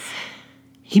voice.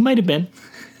 He might have been.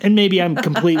 And maybe I'm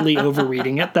completely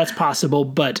overreading it. That's possible.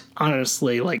 But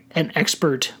honestly, like an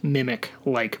expert mimic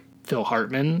like Phil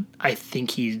Hartman, I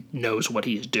think he knows what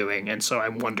he's doing. And so I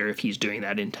wonder if he's doing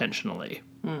that intentionally.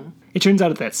 It turns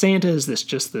out that Santa is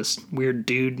this weird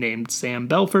dude named Sam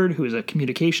Belford, who is a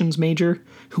communications major,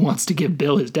 who wants to give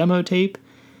Bill his demo tape.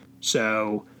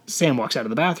 So Sam walks out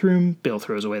of the bathroom, Bill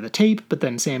throws away the tape, but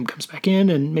then Sam comes back in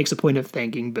and makes a point of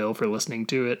thanking Bill for listening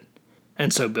to it.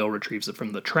 And so Bill retrieves it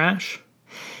from the trash.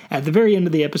 At the very end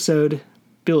of the episode,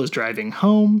 Bill is driving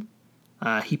home.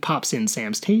 He pops in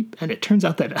Sam's tape, and it turns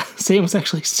out that Sam was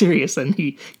actually serious and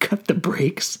he cut the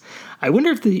brakes. I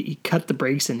wonder if he cut the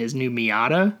brakes in his new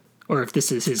Miata, or if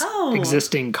this is his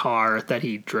existing car that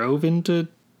he drove into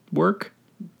work.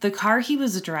 The car he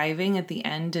was driving at the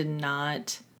end did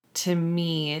not, to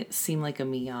me, seem like a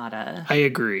Miata. I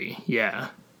agree, yeah.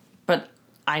 But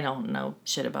I don't know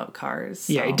shit about cars.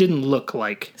 Yeah, it didn't look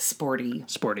like sporty.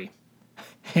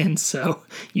 And so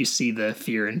you see the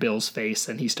fear in Bill's face,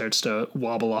 and he starts to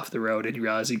wobble off the road, and you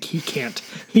realize he can't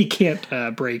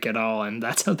brake at all, and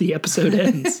that's how the episode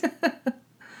ends. That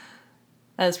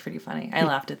was pretty funny. I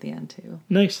laughed at the end too.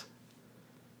 Nice.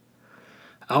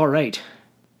 All right,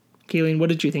 Kayleen, what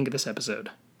did you think of this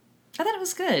episode? I thought it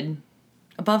was good.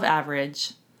 Above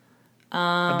average.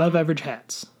 Above average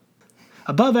hats.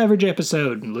 Above average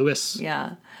episode, Lewis.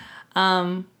 Yeah.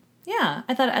 Yeah,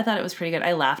 I thought it was pretty good.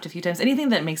 I laughed a few times. Anything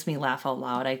that makes me laugh out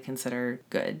loud, I consider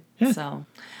good. Yeah. So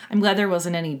I'm glad there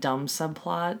wasn't any dumb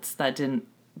subplots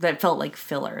that felt like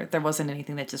filler. There wasn't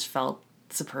anything that just felt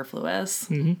superfluous.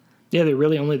 Mm-hmm. Yeah, they're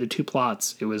really only the two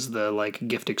plots. It was the like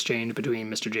gift exchange between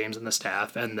Mr. James and the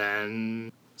staff, and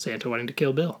then Santa wanting to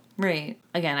kill Bill. Right.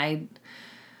 Again,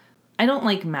 I don't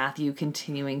like Matthew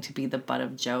continuing to be the butt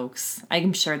of jokes.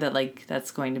 I'm sure that like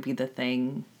that's going to be the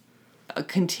thing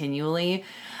continually,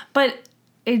 but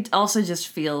it also just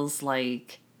feels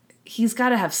like he's got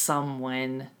to have some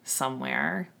win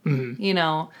somewhere. Mm-hmm. You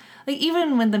know, like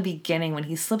even when the beginning when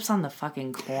he slips on the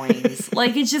fucking coins,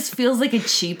 like it just feels like a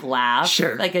cheap laugh,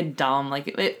 sure, like a dumb, like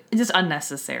it just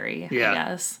unnecessary. Yeah. I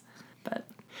guess, but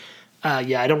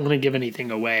yeah, I don't want to give anything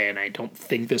away, and I don't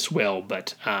think this will,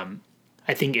 but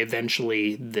I think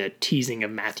eventually the teasing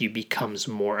of Matthew becomes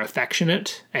more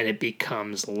affectionate, and it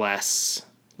becomes less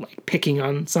like picking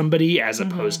on somebody as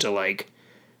opposed to like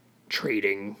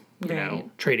trading,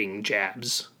 trading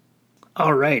jabs.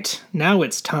 All right, now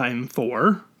it's time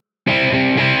for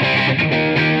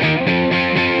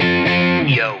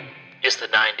Yo, it's the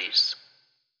 90s.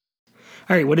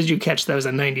 All right, what did you catch that was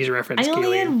a 90s reference, I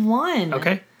only had one.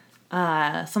 Okay.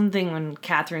 Something when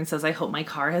Catherine says, I hope my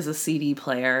car has a CD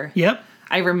player. Yep.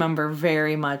 I remember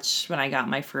very much when I got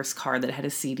my first car that had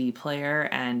a CD player,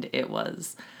 and it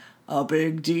was a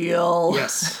big deal.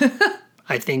 Yes.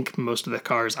 I think most of the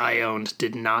cars I owned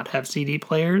did not have CD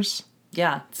players.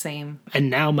 Yeah, same. And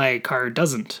now my car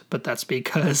doesn't, but that's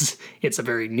because it's a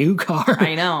very new car.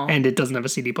 I know. And it doesn't have a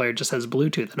CD player, it just has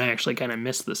Bluetooth, and I actually kind of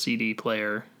miss the CD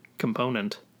player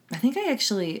component. I think I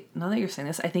actually, now that you're saying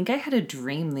this, I think I had a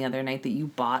dream the other night that you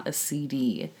bought a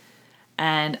CD.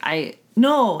 And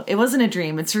no, it wasn't a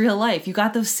dream. It's real life. You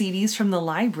got those CDs from the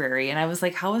library. And I was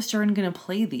like, how is Jordan going to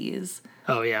play these?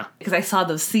 Oh, yeah. Because I saw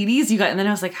those CDs you got. And then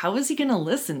I was like, how is he going to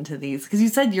listen to these? Because you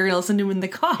said you're going to listen to them in the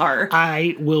car.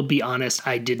 I will be honest.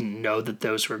 I didn't know that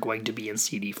those were going to be in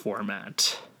CD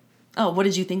format. Oh, what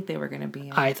did you think they were going to be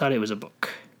in? I thought it was a book.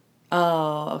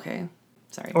 Oh, okay.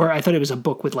 Sorry. Or I thought it was a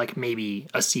book with like maybe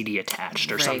a CD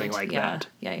attached or something like that.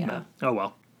 Yeah. But, oh,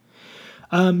 well.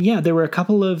 Yeah, there were a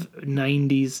couple of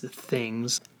 90s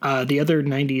things. The other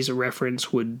 90s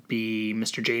reference would be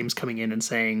Mr. James coming in and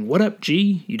saying, "What up,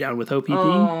 G? You down with OPP?"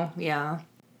 Oh, yeah.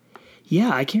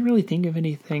 Yeah, I can't really think of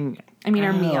anything. I mean,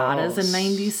 are Miatas a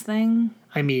 90s thing?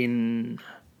 I mean...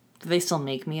 Do they still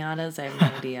make Miatas? I have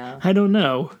no idea. I don't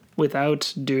know.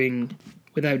 Without digging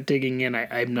in,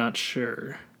 I'm not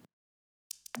sure.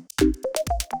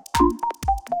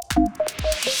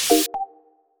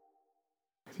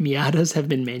 Miatas have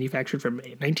been manufactured from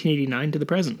 1989 to the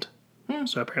present.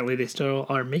 So apparently they still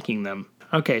are making them.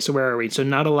 Okay, so where are we? So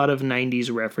not a lot of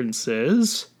 90s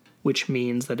references. which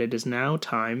means that it is now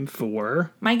time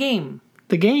for My game.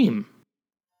 the game.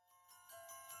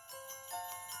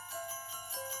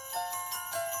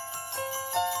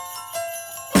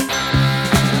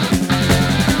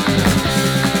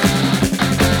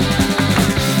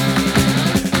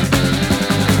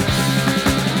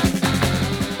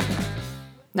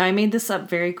 Now, I made this up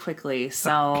very quickly,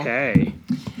 so... Okay.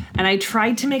 And I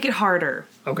tried to make it harder,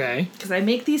 Okay. because I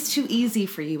make these too easy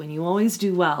for you, and you always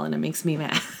do well, and it makes me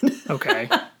mad. Okay.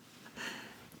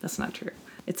 That's not true.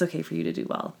 It's okay for you to do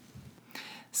well.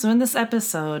 So in this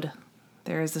episode,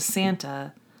 there is a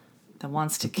Santa that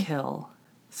wants to kill.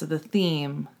 So the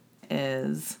theme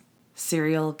is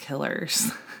serial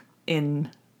killers in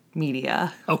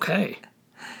media, Okay.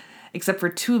 except for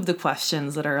two of the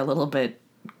questions that are a little bit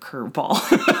curveball.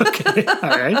 Okay. All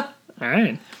right. All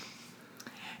right.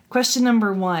 Question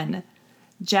number 1.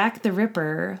 Jack the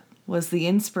Ripper was the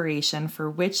inspiration for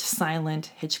which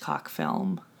silent Hitchcock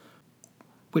film?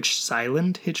 Which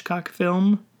silent Hitchcock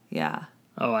film? Yeah.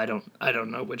 Oh, I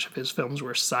don't know which of his films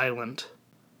were silent.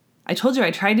 I told you I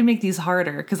tried to make these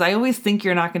harder because I always think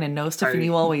you're not going to know stuff, and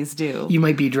you always do. You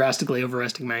might be drastically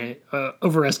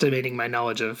overestimating my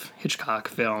knowledge of Hitchcock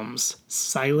films.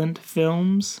 Silent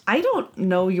films? I don't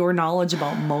know your knowledge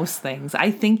about most things.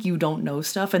 I think you don't know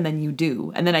stuff, and then you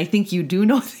do. And then I think you do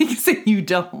know things, and you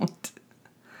don't.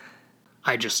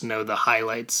 I just know the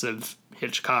highlights of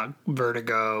Hitchcock: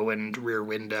 Vertigo and Rear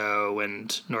Window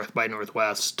and North by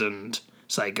Northwest and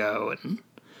Psycho, and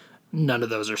none of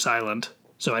those are silent.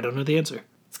 So I don't know the answer.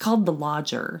 It's called The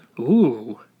Lodger.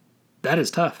 Ooh, that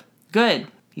is tough. Good.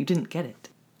 You didn't get it.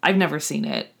 I've never seen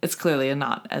it. It's clearly a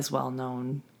not as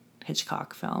well-known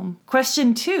Hitchcock film.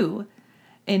 Question 2.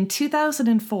 In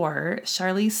 2004,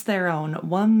 Charlize Theron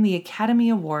won the Academy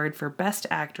Award for Best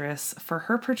Actress for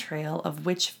her portrayal of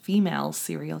which female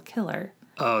serial killer?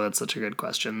 Oh, that's such a good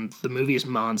question. The movie is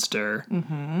Monster,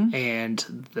 and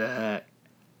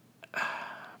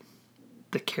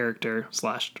the character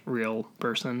 / real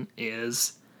person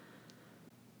is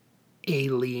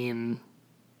Aileen.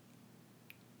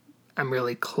 I'm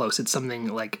really close. It's something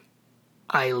like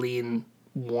Eileen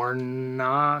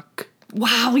Warnock.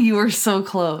 Wow, you were so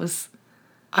close.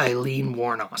 Eileen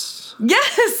Warnos.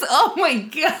 Yes! Oh my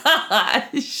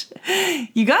gosh!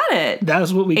 You got it.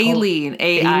 That's what we call Aileen.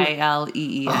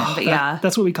 Aileen. But yeah.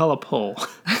 That's what we call a pull.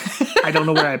 I don't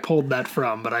know where I pulled that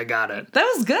from, but I got it.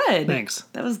 That was good. Thanks.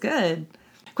 That was good.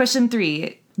 Question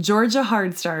 3. Georgia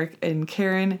Hardstark and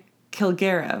Karen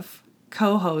Kilgariff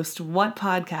co-host what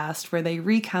podcast where they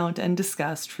recount and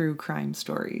discuss true crime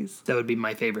stories? That would be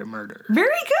My Favorite Murder. Very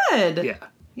good. Yeah.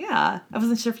 Yeah. I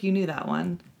wasn't sure if you knew that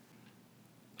one.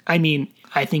 I mean,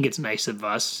 I think it's nice of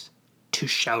us to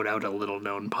shout out a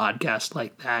little-known podcast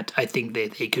like that. I think they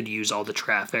could use all the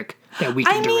traffic that we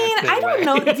can direct their I don't way.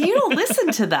 know. You don't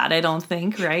listen to that, I don't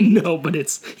think, right? No, but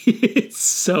it's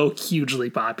so hugely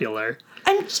popular.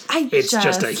 It's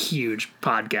just a huge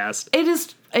podcast.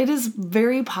 It is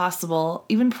very possible,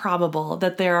 even probable,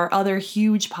 that there are other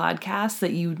huge podcasts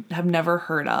that you have never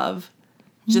heard of.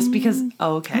 Just because,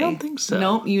 okay. I don't think so.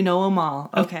 Nope, you know them all.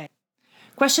 Okay.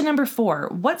 Question number 4.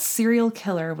 What serial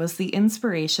killer was the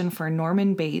inspiration for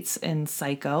Norman Bates in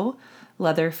Psycho,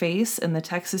 Leatherface in the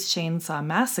Texas Chainsaw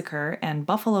Massacre, and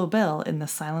Buffalo Bill in The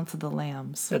Silence of the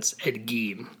Lambs? That's Ed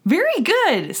Gein. Very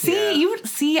good.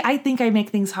 Yeah. I think I make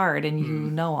things hard and you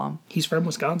know them. He's from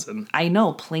Wisconsin. I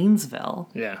know, Plainsville.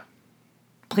 Yeah.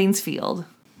 Plainsfield.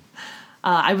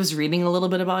 I was reading a little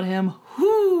bit about him.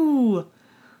 Whoo!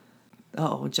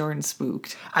 Oh, Jordan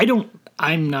spooked.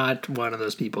 I'm not one of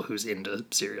those people who's into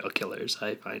serial killers.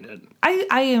 I find it.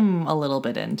 I am a little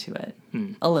bit into it.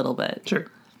 A little bit. Sure.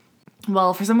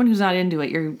 Well, for someone who's not into it,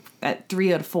 you're at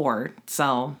 3 out of 4.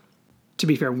 So To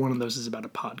be fair, one of those is about a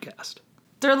podcast.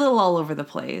 they're a little all over the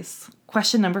place.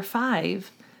 Question number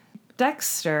 5.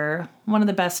 Dexter, one of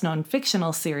the best known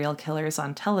fictional serial killers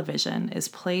on television, is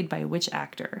played by which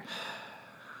actor?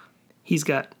 He's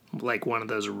got like one of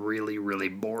those really, really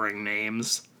boring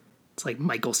names. It's like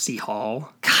Michael C.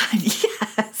 Hall. God,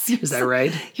 yes. Is that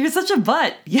right? You're such a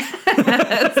butt.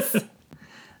 Yes.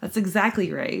 That's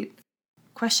exactly right.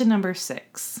 Question number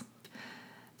 6.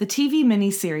 The TV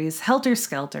miniseries Helter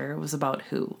Skelter was about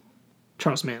who?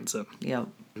 Charles Manson. Yep.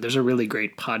 There's a really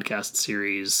great podcast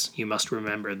series, You Must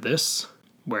Remember This,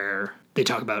 where they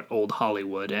talk about old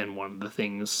Hollywood, and one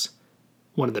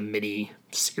of the mini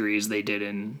series they did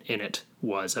in it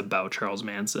was about Charles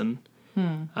Manson.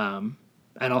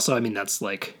 And also, I mean, that's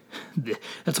like,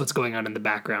 that's what's going on in the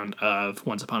background of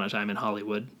Once Upon a Time in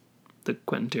Hollywood, the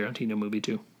Quentin Tarantino movie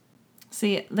too.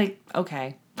 See, like,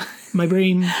 okay. My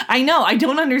brain I know, I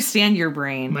don't understand your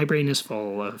brain. my brain is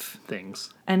full of things.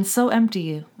 And so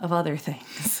empty of other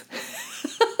things.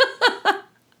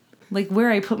 Like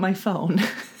where I put my phone.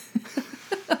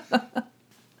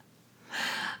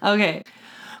 Okay.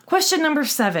 Question number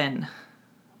 7.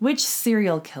 Which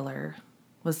serial killer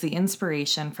was the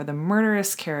inspiration for the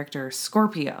murderous character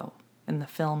Scorpio in the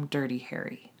film Dirty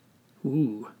Harry?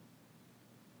 Ooh.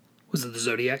 Was it the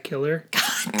Zodiac Killer?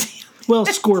 God damn. Well,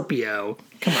 Scorpio.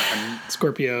 Come on.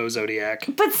 Scorpio, Zodiac.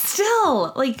 But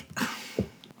still, like...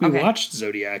 We Okay. watched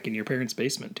Zodiac in your parents'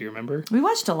 basement. Do you remember? We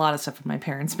watched a lot of stuff in my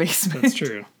parents' basement. That's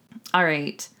true. All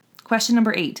right. Question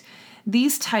number 8.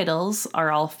 These titles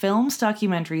are all films,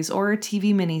 documentaries, or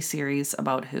TV miniseries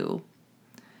about who?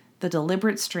 The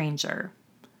Deliberate Stranger,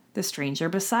 The Stranger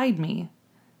Beside Me,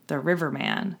 The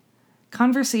Riverman,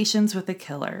 Conversations with a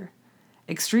Killer,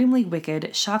 Extremely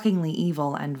Wicked, Shockingly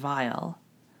Evil and Vile,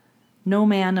 No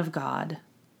Man of God,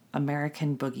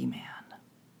 American Boogeyman.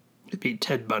 It'd be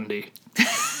Ted Bundy.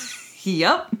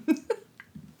 Yep.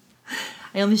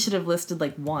 I only should have listed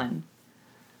like one.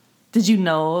 Did you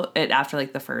know it after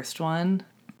like the first one?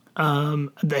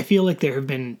 I feel like there have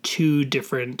been 2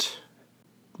 different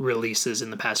releases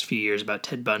in the past few years about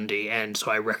Ted Bundy, and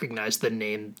so I recognized the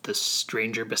name The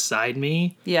Stranger Beside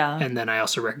Me. Yeah. And then I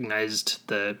also recognized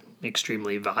the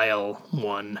Extremely Vile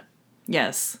one.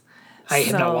 Yes. I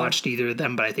have not So- watched either of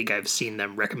them, but I think I've seen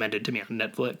them recommended to me on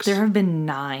Netflix. There have been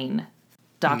 9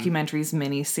 documentaries,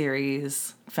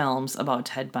 miniseries, films about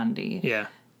Ted Bundy. Yeah.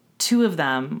 2 of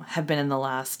them have been in the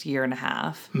last year and a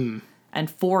half.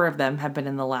 And 4 of them have been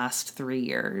in the last 3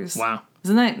 years. Wow.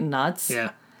 Isn't that nuts?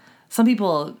 Yeah. Some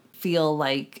people feel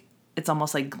like it's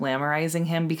almost like glamorizing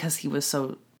him because he was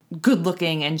so good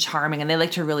looking and charming. And they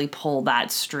like to really pull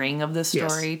that string of the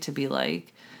story to be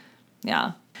like,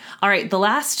 yeah. All right. The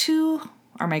last 2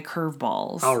 are my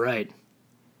curveballs. All right.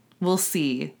 We'll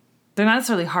see. They're not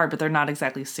necessarily hard, but they're not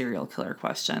exactly serial killer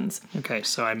questions. Okay,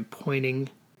 so I'm calling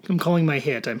my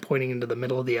hit. I'm pointing into the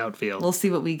middle of the outfield. We'll see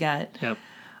what we get. Yep.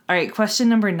 All right, question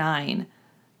number 9.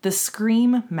 The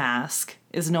Scream mask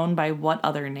is known by what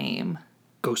other name?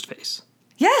 Ghostface.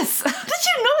 Yes! How did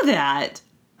you know that?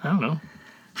 I don't know.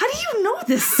 How do you know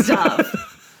this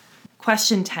stuff?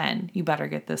 Question 10. You better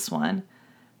get this one.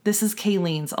 This is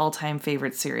Kayleen's all-time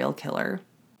favorite serial killer.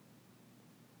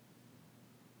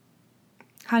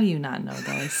 How do you not know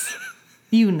this?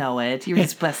 You know it. You're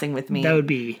just messing with me. That would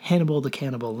be Hannibal the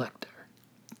Cannibal Lecter.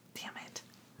 Damn it.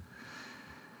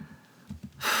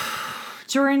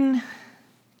 Jordan,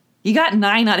 you got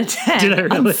 9 out of 10 Did I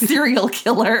really? on serial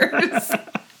killers.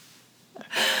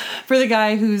 For the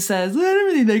guy who says, I don't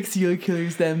really like serial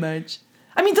killers that much.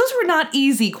 I mean, those were not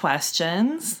easy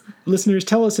questions. Listeners,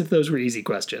 tell us if those were easy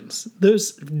questions.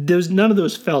 Those none of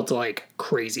those felt like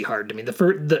crazy hard to me.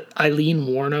 The Eileen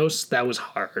Wuornos, that was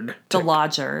hard. The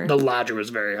Lodger. The Lodger was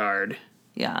very hard.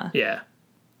 Yeah. Yeah.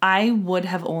 I would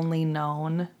have only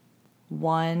known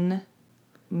 1,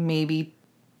 maybe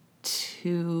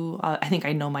 2. I think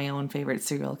I know my own favorite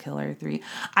serial killer, 3.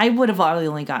 I would have probably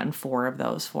only gotten 4 of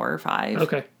those, 4 or 5.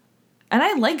 Okay. And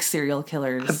I like serial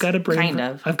killers. I've got a brain. Kind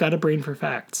of. I've got a brain for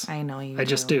facts. I know you. I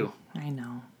just do. I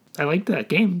know. I liked that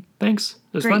game. Thanks.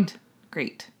 It was Great. fun.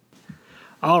 Great.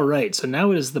 All right. So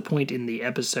now is the point in the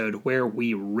episode where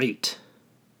we rate.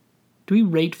 Do we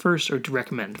rate first or to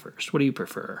recommend first? What do you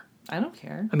prefer? I don't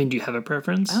care. I mean, do you have a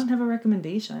preference? I don't have a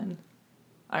recommendation.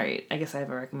 All right. I guess I have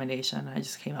a recommendation. I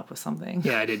just came up with something.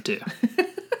 Yeah, I did too.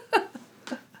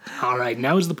 All right.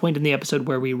 Now is the point in the episode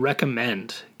where we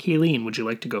recommend. Kayleen, would you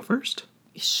like to go first?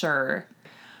 Sure.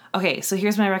 Okay, so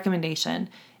here's my recommendation.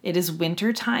 It is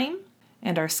winter time,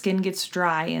 and our skin gets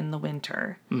dry in the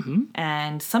winter. Mm-hmm.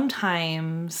 And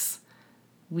sometimes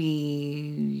we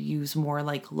use more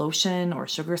like lotion or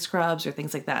sugar scrubs or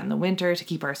things like that in the winter to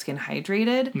keep our skin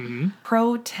hydrated. Mm-hmm.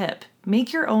 Pro tip,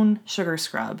 make your own sugar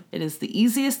scrub. It is the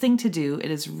easiest thing to do.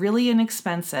 It is really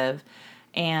inexpensive.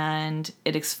 And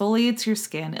it exfoliates your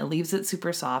skin. It leaves it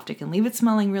super soft. It can leave it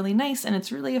smelling really nice, and it's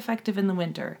really effective in the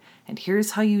winter. And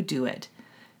here's how you do it.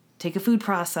 Take a food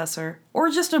processor or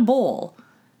just a bowl.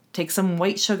 Take some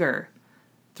white sugar.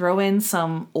 Throw in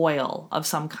some oil of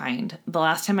some kind. The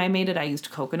last time I made it, I used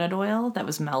coconut oil that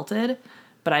was melted,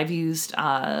 but I've used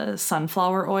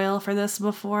sunflower oil for this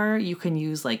before. You can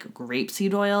use like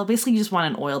grapeseed oil. Basically, you just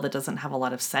want an oil that doesn't have a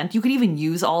lot of scent. You could even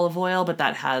use olive oil, but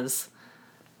that has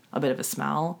a bit of a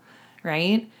smell,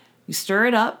 right? You stir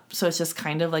it up so it's just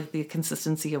kind of like the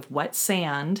consistency of wet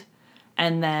sand,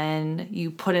 and then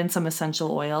you put in some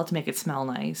essential oil to make it smell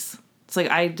nice. It's like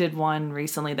I did one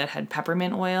recently that had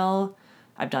peppermint oil.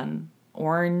 I've done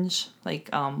orange,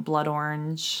 like blood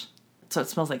orange, so it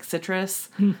smells like citrus.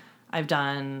 I've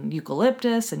done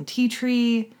eucalyptus and tea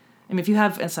tree. I mean, if you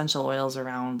have essential oils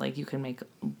around, like you can make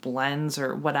blends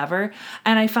or whatever.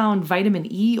 And I found vitamin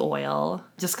E oil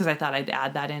just because I thought I'd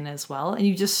add that in as well. And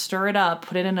you just stir it up,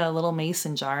 put it in a little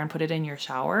mason jar and put it in your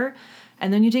shower.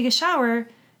 And then you take a shower,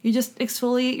 you just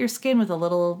exfoliate your skin with a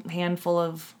little handful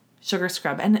of sugar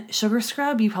scrub. And sugar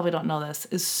scrub, you probably don't know this,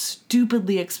 is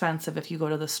stupidly expensive if you go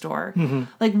to the store.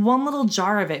 Like one little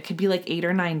jar of it could be like $8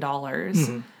 or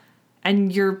 $9.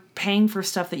 And you're paying for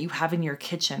stuff that you have in your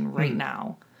kitchen right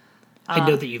now. I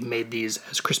know that you've made these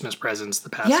as Christmas presents the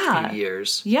past few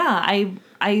years. Yeah,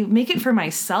 I make it for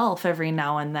myself every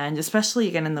now and then, especially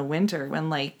again in the winter when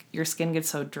like your skin gets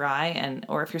so dry,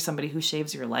 or if you're somebody who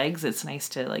shaves your legs, it's nice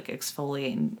to like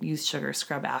exfoliate and use sugar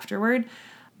scrub afterward.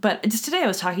 But just today I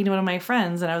was talking to one of my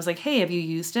friends and I was like, hey, have you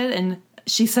used it? And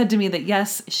she said to me that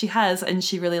yes, she has, and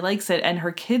she really likes it, and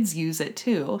her kids use it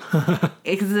too.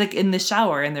 It's like in the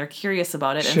shower, and they're curious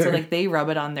about it, and so like they rub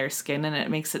it on their skin, and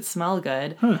it makes it smell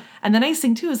good. And the nice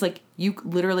thing too is like you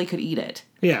literally could eat it.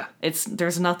 Yeah,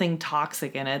 there's nothing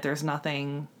toxic in it. There's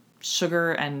nothing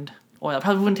sugar and oil.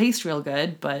 Probably wouldn't taste real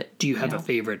good, but do you have a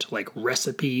favorite like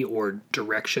recipe or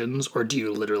directions, or do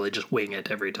you literally just wing it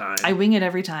every time? I wing it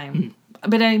every time.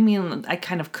 But I mean, I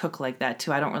kind of cook like that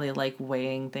too. I don't really like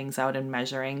weighing things out and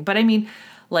measuring. But I mean,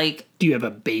 like... Do you have a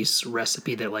base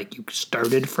recipe that like you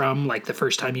started from? Like the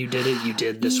first time you did it, you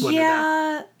did this one or that?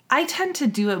 Yeah, I tend to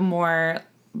do it more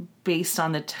based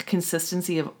on the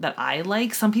consistency of that I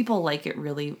like. Some people like it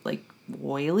really like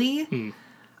oily.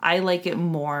 I like it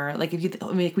more like if you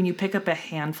like when you pick up a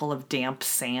handful of damp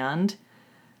sand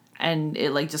and it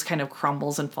like just kind of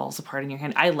crumbles and falls apart in your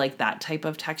hand. I like that type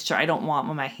of texture. I don't want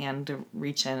my hand to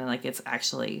reach in and like it's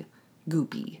actually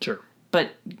goopy. Sure. But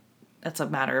that's a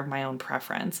matter of my own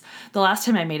preference. The last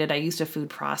time I made it, I used a food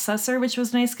processor, which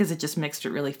was nice because it just mixed it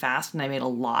really fast and I made a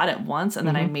lot at once. And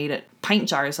then I made pint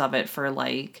jars of it for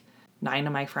like 9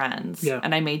 of my friends. Yeah.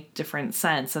 And I made different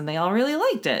scents and they all really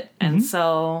liked it. And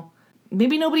so...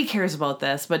 Maybe nobody cares about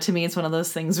this, but to me it's one of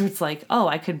those things where it's like, oh,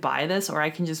 I could buy this or I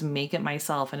can just make it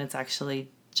myself and it's actually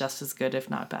just as good, if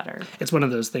not better. It's one of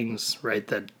those things, right,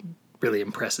 that really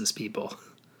impresses people.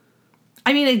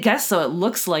 I mean, I guess so. It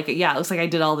looks like it. Yeah, it looks like I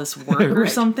did all this work or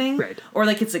something. Right. Or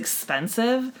like it's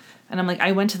expensive. And I'm like,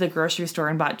 I went to the grocery store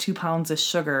and bought 2 pounds of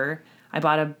sugar. I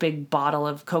bought a big bottle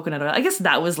of coconut oil. I guess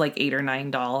that was like $8 or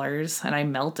 $9 and I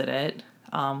melted it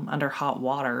under hot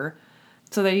water.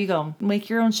 So there you go. Make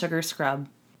your own sugar scrub.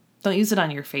 Don't use it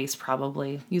on your face,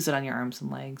 probably. Use it on your arms and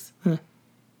legs.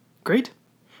 Great.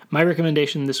 My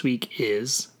recommendation this week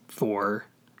is for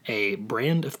a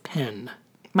brand of pen.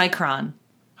 Micron.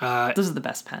 Those are the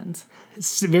best pens.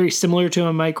 It's very similar to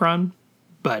a Micron,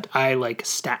 but I like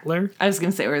Statler. I was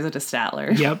going to say, or is it a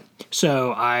Statler? Yep.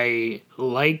 So I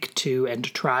like to and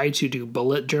try to do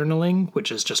bullet journaling, which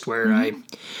is just where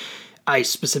I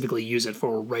specifically use it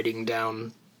for writing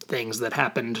down things that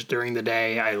happened during the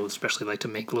day. I especially like to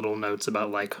make little notes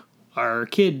about like, our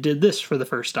kid did this for the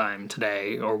first time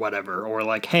today or whatever, or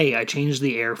like, hey, I changed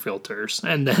the air filters.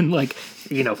 And then like,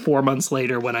 4 months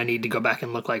later when I need to go back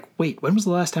and look like, wait, when was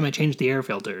the last time I changed the air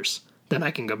filters? Then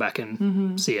I can go back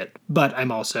and see it. But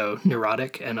I'm also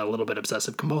neurotic and a little bit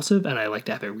obsessive compulsive and I like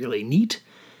to have it really neat.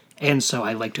 And so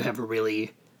I like to have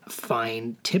really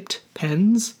fine tipped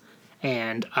pens.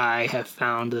 And I have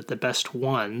found that the best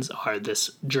ones are this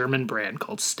German brand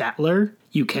called Statler.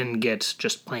 You can get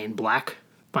just plain black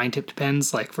fine-tipped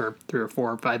pens like for $3 or $4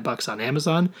 or $5 on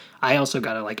Amazon. I also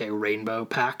got a rainbow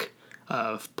pack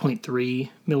of 0.3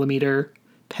 millimeter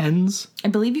pens. I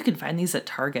believe you can find these at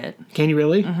Target. Can you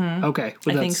really? Mm-hmm. Okay.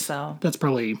 Well, I think so. That's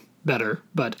probably better,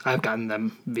 but I've gotten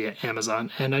them via Amazon,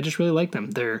 and I just really like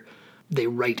them. They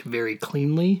write very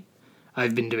cleanly.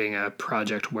 I've been doing a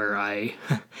project where I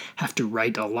have to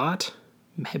write a lot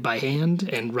by hand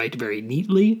and write very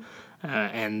neatly,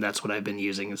 and that's what I've been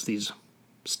using is these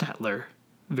Statler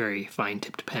very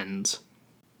fine-tipped pens.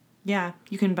 Yeah,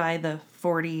 you can buy the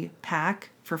 40 pack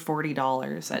for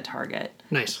 $40 at Target.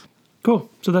 Nice. Cool.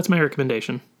 So that's my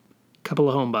recommendation. Couple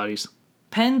of homebodies.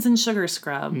 Pens and sugar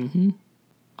scrub. Mm-hmm.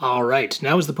 All right,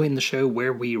 now is the point in the show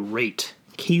where we rate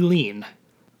Kayleen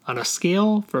on a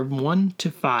scale from 1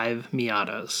 to 5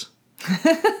 Miatas.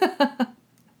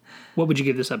 What would you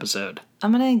give this episode?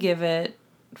 I'm going to give it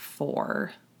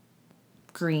 4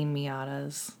 green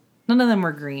Miatas. None of them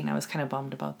were green. I was kind of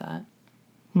bummed about that.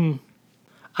 I'm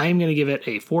going to give it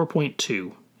a 4.2.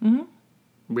 Mm-hmm.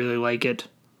 Really like it.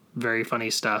 Very funny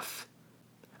stuff.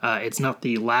 It's not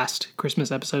the last Christmas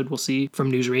episode we'll see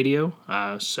from News Radio,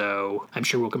 so I'm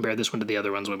sure we'll compare this one to the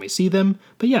other ones when we see them.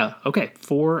 But yeah, okay,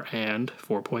 4 and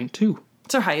 4.2.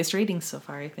 It's our highest ratings so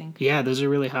far, I think. Yeah, those are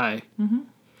really high. Mm-hmm.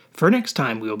 For next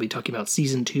time, we will be talking about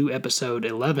Season 2, Episode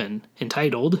 11,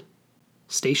 entitled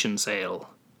Station Sale.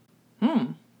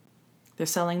 They're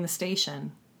selling the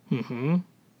station. Mm-hmm.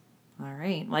 All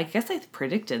right. Well, I guess I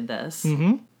predicted this.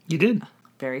 Mm-hmm. You did.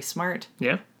 Very smart.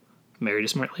 Yeah. Married a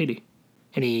smart lady.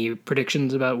 Any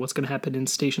predictions about what's going to happen in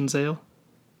Station Sale?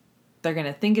 They're going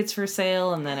to think it's for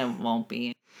sale, and then it won't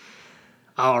be.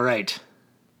 All right.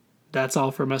 That's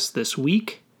all from us this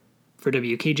week. For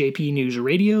WKJP News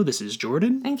Radio, this is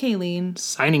Jordan. And Kayleen.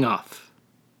 Signing off.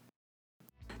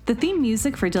 The theme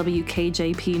music for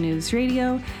WKJP News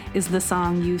Radio is the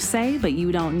song You Say But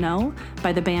You Don't Know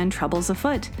by the band Troubles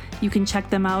Afoot. You can check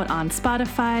them out on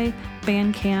Spotify,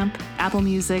 Bandcamp, Apple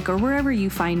Music, or wherever you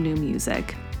find new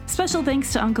music. Special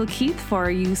thanks to Uncle Keith for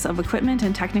our use of equipment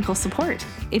and technical support.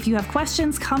 If you have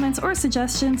questions, comments, or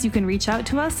suggestions, you can reach out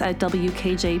to us at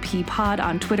WKJPpod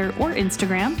on Twitter or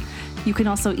Instagram. You can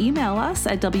also email us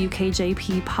at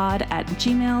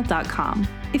wkjppod@gmail.com.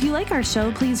 If you like our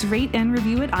show, please rate and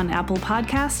review it on Apple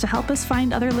Podcasts to help us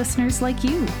find other listeners like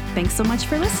you. Thanks so much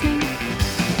for listening.